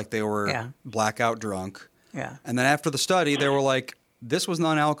acted like they were blackout drunk. Yeah. And then after the study, they were like, this was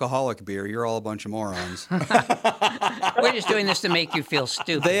non-alcoholic beer. You're all a bunch of morons. We're just doing this to make you feel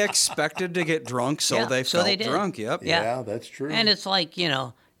stupid. They expected to get drunk, so they felt drunk. Yep. Yeah, that's true. And it's like,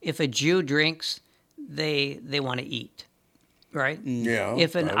 if a Jew drinks, they want to eat, right? Yeah.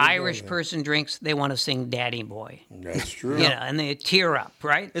 If an Irish person drinks, they want to sing Daddy Boy. That's true. And they tear up,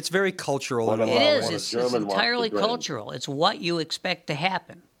 right? It's very cultural. It is. It's entirely cultural. It's what you expect to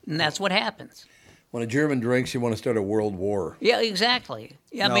happen, and that's what happens. When a German drinks, you want to start a world war. Yeah, exactly.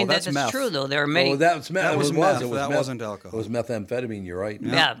 Yeah, No, I mean, that's that's meth. true, though. There are many. Oh, that was meth. That was meth. That meth. wasn't alcohol. It was methamphetamine, you're right.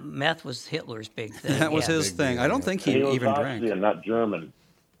 Yeah, meth was Hitler's big thing. That was his thing. I don't think he was even Austrian, drank. not German.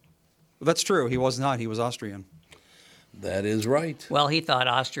 That's true. He was not. He was Austrian. That is right. Well, he thought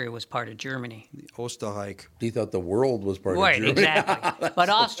Austria was part of Germany. Österreich. He thought the world was part of Right, Germany. exactly. But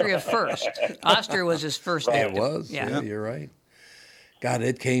Austria first. Austria was his first victim. It was. Yeah, you're right. God,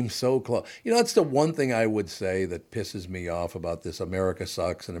 it came so close. That's the one thing I would say that pisses me off about this America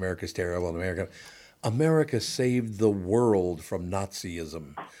sucks and America's terrible and America saved the world from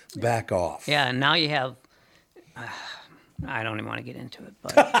Nazism. Back off. Yeah, and now you have, I don't even want to get into it,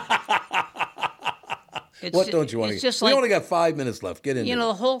 but. What don't you want to get? We only got 5 minutes left. Get into it.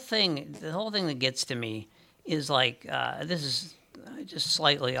 The whole thing that gets to me is like, this is just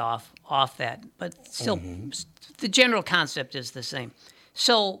slightly off that, but still, the general concept is the same.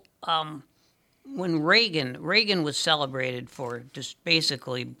 So when Reagan was celebrated for just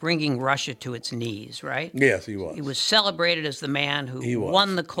basically bringing Russia to its knees, right? Yes, he was. He was celebrated as the man who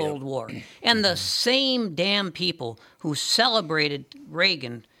won the Cold War. And the same damn people who celebrated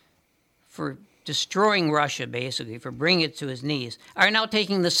Reagan for destroying Russia, basically, for bringing it to his knees, are now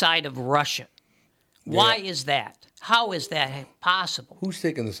taking the side of Russia. Why is that? How is that possible? Who's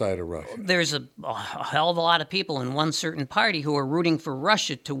taking the side of Russia? There's a hell of a lot of people in one certain party who are rooting for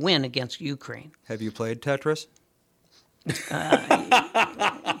Russia to win against Ukraine. Have you played Tetris?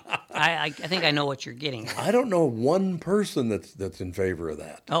 I think I know what you're getting at. I don't know one person that's in favor of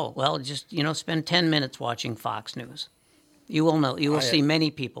that. Oh, well, just, spend 10 minutes watching Fox News. You will know. You will see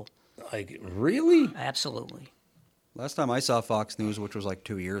many people. Really? Absolutely. Last time I saw Fox News, which was like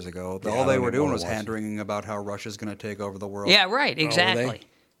 2 years ago, all they were doing was hand-wringing about how Russia's going to take over the world. Yeah, right. Exactly.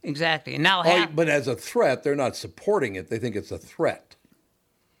 Exactly. And now, but as a threat, they're not supporting it. They think it's a threat.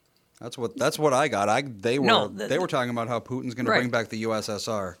 That's what I got. They were talking about how Putin's going to bring back the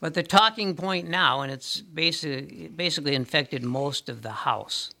USSR. But the talking point now, and it's basically infected most of the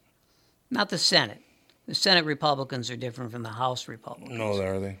House, not the Senate. The Senate Republicans are different from the House Republicans. No,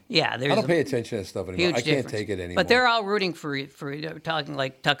 are they? Yeah, I don't pay attention to that stuff anymore. I can't take it anymore. But they're all rooting for talking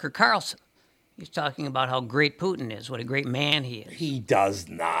like Tucker Carlson. He's talking about how great Putin is, what a great man he is. He does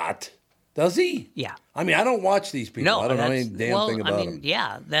not. Does he? Yeah. I mean, I don't watch these people. No, I don't know any damn thing about them.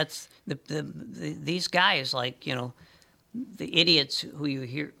 Yeah, that's these guys, like, the idiots who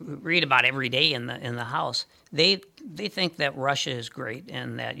you read about every day in the House. They think that Russia is great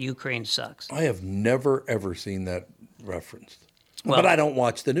and that Ukraine sucks. I have never ever seen that referenced. But I don't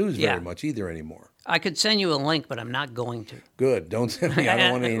watch the news very much either anymore. I could send you a link, but I'm not going to. Good. Don't send me. I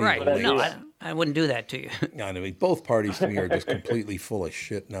don't want any right. links. No, I wouldn't do that to you. I mean, both parties to me are just completely full of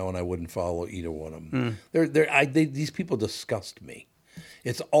shit now, and I wouldn't follow either one of them. These people disgust me.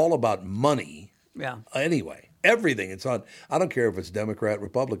 It's all about money. Yeah. Anyway, everything. It's on. I don't care if it's Democrat,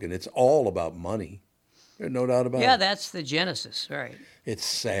 Republican. It's all about money. There's no doubt about it. Yeah, that's the genesis, right? It's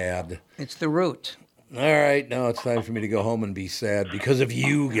sad. It's the root. All right, now it's time for me to go home and be sad because of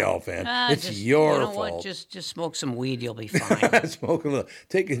you, Galfan. It's your fault. What? Just smoke some weed, you'll be fine. Smoke a little.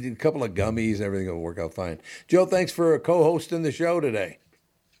 Take a couple of gummies, everything will work out fine. Joe, thanks for co-hosting the show today.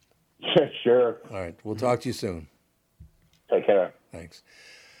 Sure. All right, we'll talk to you soon. Take care. Thanks.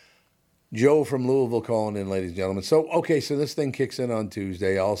 Joe from Louisville calling in, ladies and gentlemen. So this thing kicks in on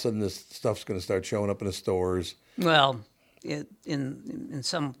Tuesday. All of a sudden, this stuff's going to start showing up in the stores. Well, in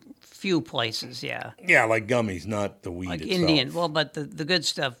some few places, yeah. Yeah, like gummies, not the weed like itself. Indian. Well, but the good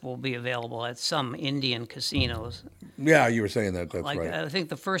stuff will be available at some Indian casinos. Yeah, you were saying that. That's right. I think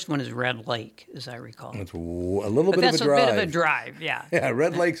the first one is Red Lake, as I recall. That's a little bit of a drive. That's a bit of a drive, yeah. Yeah,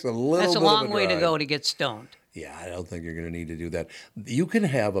 Red Lake's a little bit of a drive. That's a long way to go to get stoned. Yeah, I don't think you're going to need to do that. You can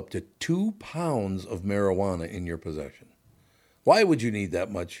have up to 2 pounds of marijuana in your possession. Why would you need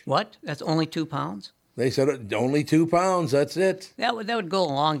that much? What? That's only 2 pounds? They said only 2 pounds. That's it. That would go a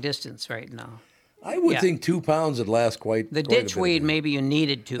long distance right now. I would think 2 pounds would last quite. The quite ditchweed, maybe you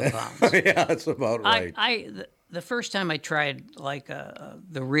needed 2 pounds. Yeah, that's about right. The first time I tried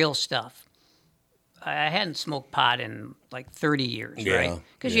the real stuff, I hadn't smoked pot in like 30 years, right?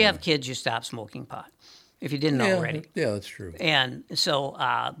 Because you have kids, you stop smoking pot. If you didn't already. Yeah, that's true. And so,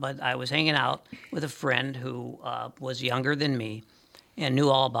 but I was hanging out with a friend who was younger than me and knew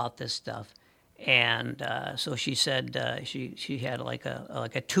all about this stuff. And so she said she had like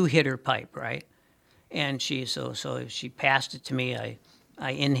a 2-hitter pipe, right? And she passed it to me. I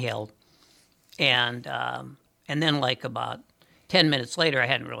inhaled, and then like about 10 minutes later, I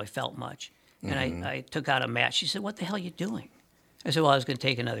hadn't really felt much, and I took out a match. She said, "What the hell are you doing?" I said, "Well, I was going to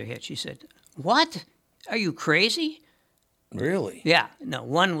take another hit." She said, "What? Are you crazy?" Really? Yeah. No,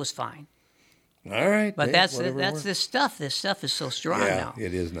 one was fine. All right. But that's this stuff. This stuff is so strong now. Yeah,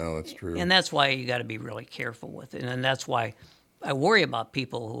 it is now. That's true. And that's why you got to be really careful with it. And that's why I worry about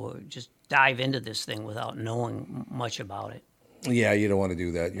people who just dive into this thing without knowing much about it. Yeah, you don't want to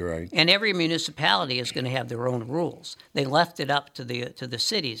do that. You're right. And every municipality is going to have their own rules. They left it up to the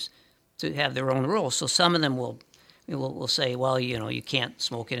cities to have their own rules. So some of them will say, well, you can't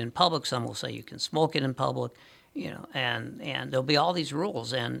smoke it in public. Some will say you can smoke it in public. And there'll be all these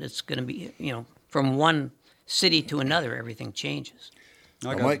rules, and it's going to be, from one city to another, everything changes.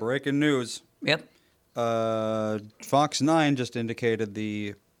 I got breaking news. Yep. Fox 9 just indicated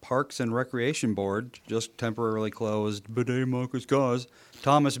the Parks and Recreation Board just temporarily closed bidet Marcus Gauze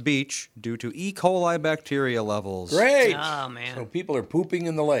Thomas Beach due to E. coli bacteria levels. Great. Oh, man. So people are pooping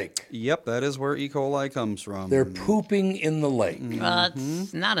in the lake. Yep, that is where E. coli comes from. They're pooping in the lake.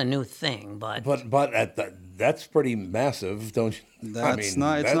 It's not a new thing, but that's pretty massive, don't you? It's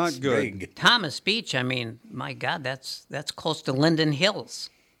not good. Big. Thomas Beach, my God, that's close to Linden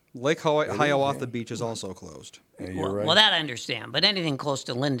Hills. Lake Hiawatha Beach is also closed. Yeah, you're right. Well, that I understand, but anything close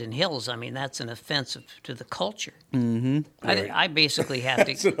to Linden Hills, that's an offense to the culture. Mm-hmm. I basically have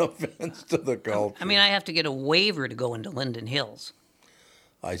to. It's an offense to the culture. I have to get a waiver to go into Linden Hills.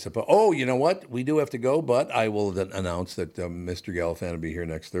 I suppose. Oh, you know what? We do have to go, but I will then announce that Mr. Galifan will be here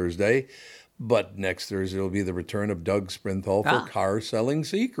next Thursday. But next Thursday will be the return of Doug Sprinthal for Car Selling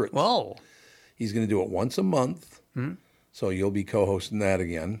Secrets. Whoa. He's going to do it once a month. Hmm? So you'll be co-hosting that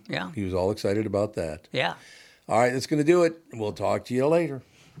again. Yeah. He was all excited about that. Yeah. All right, that's going to do it. We'll talk to you later.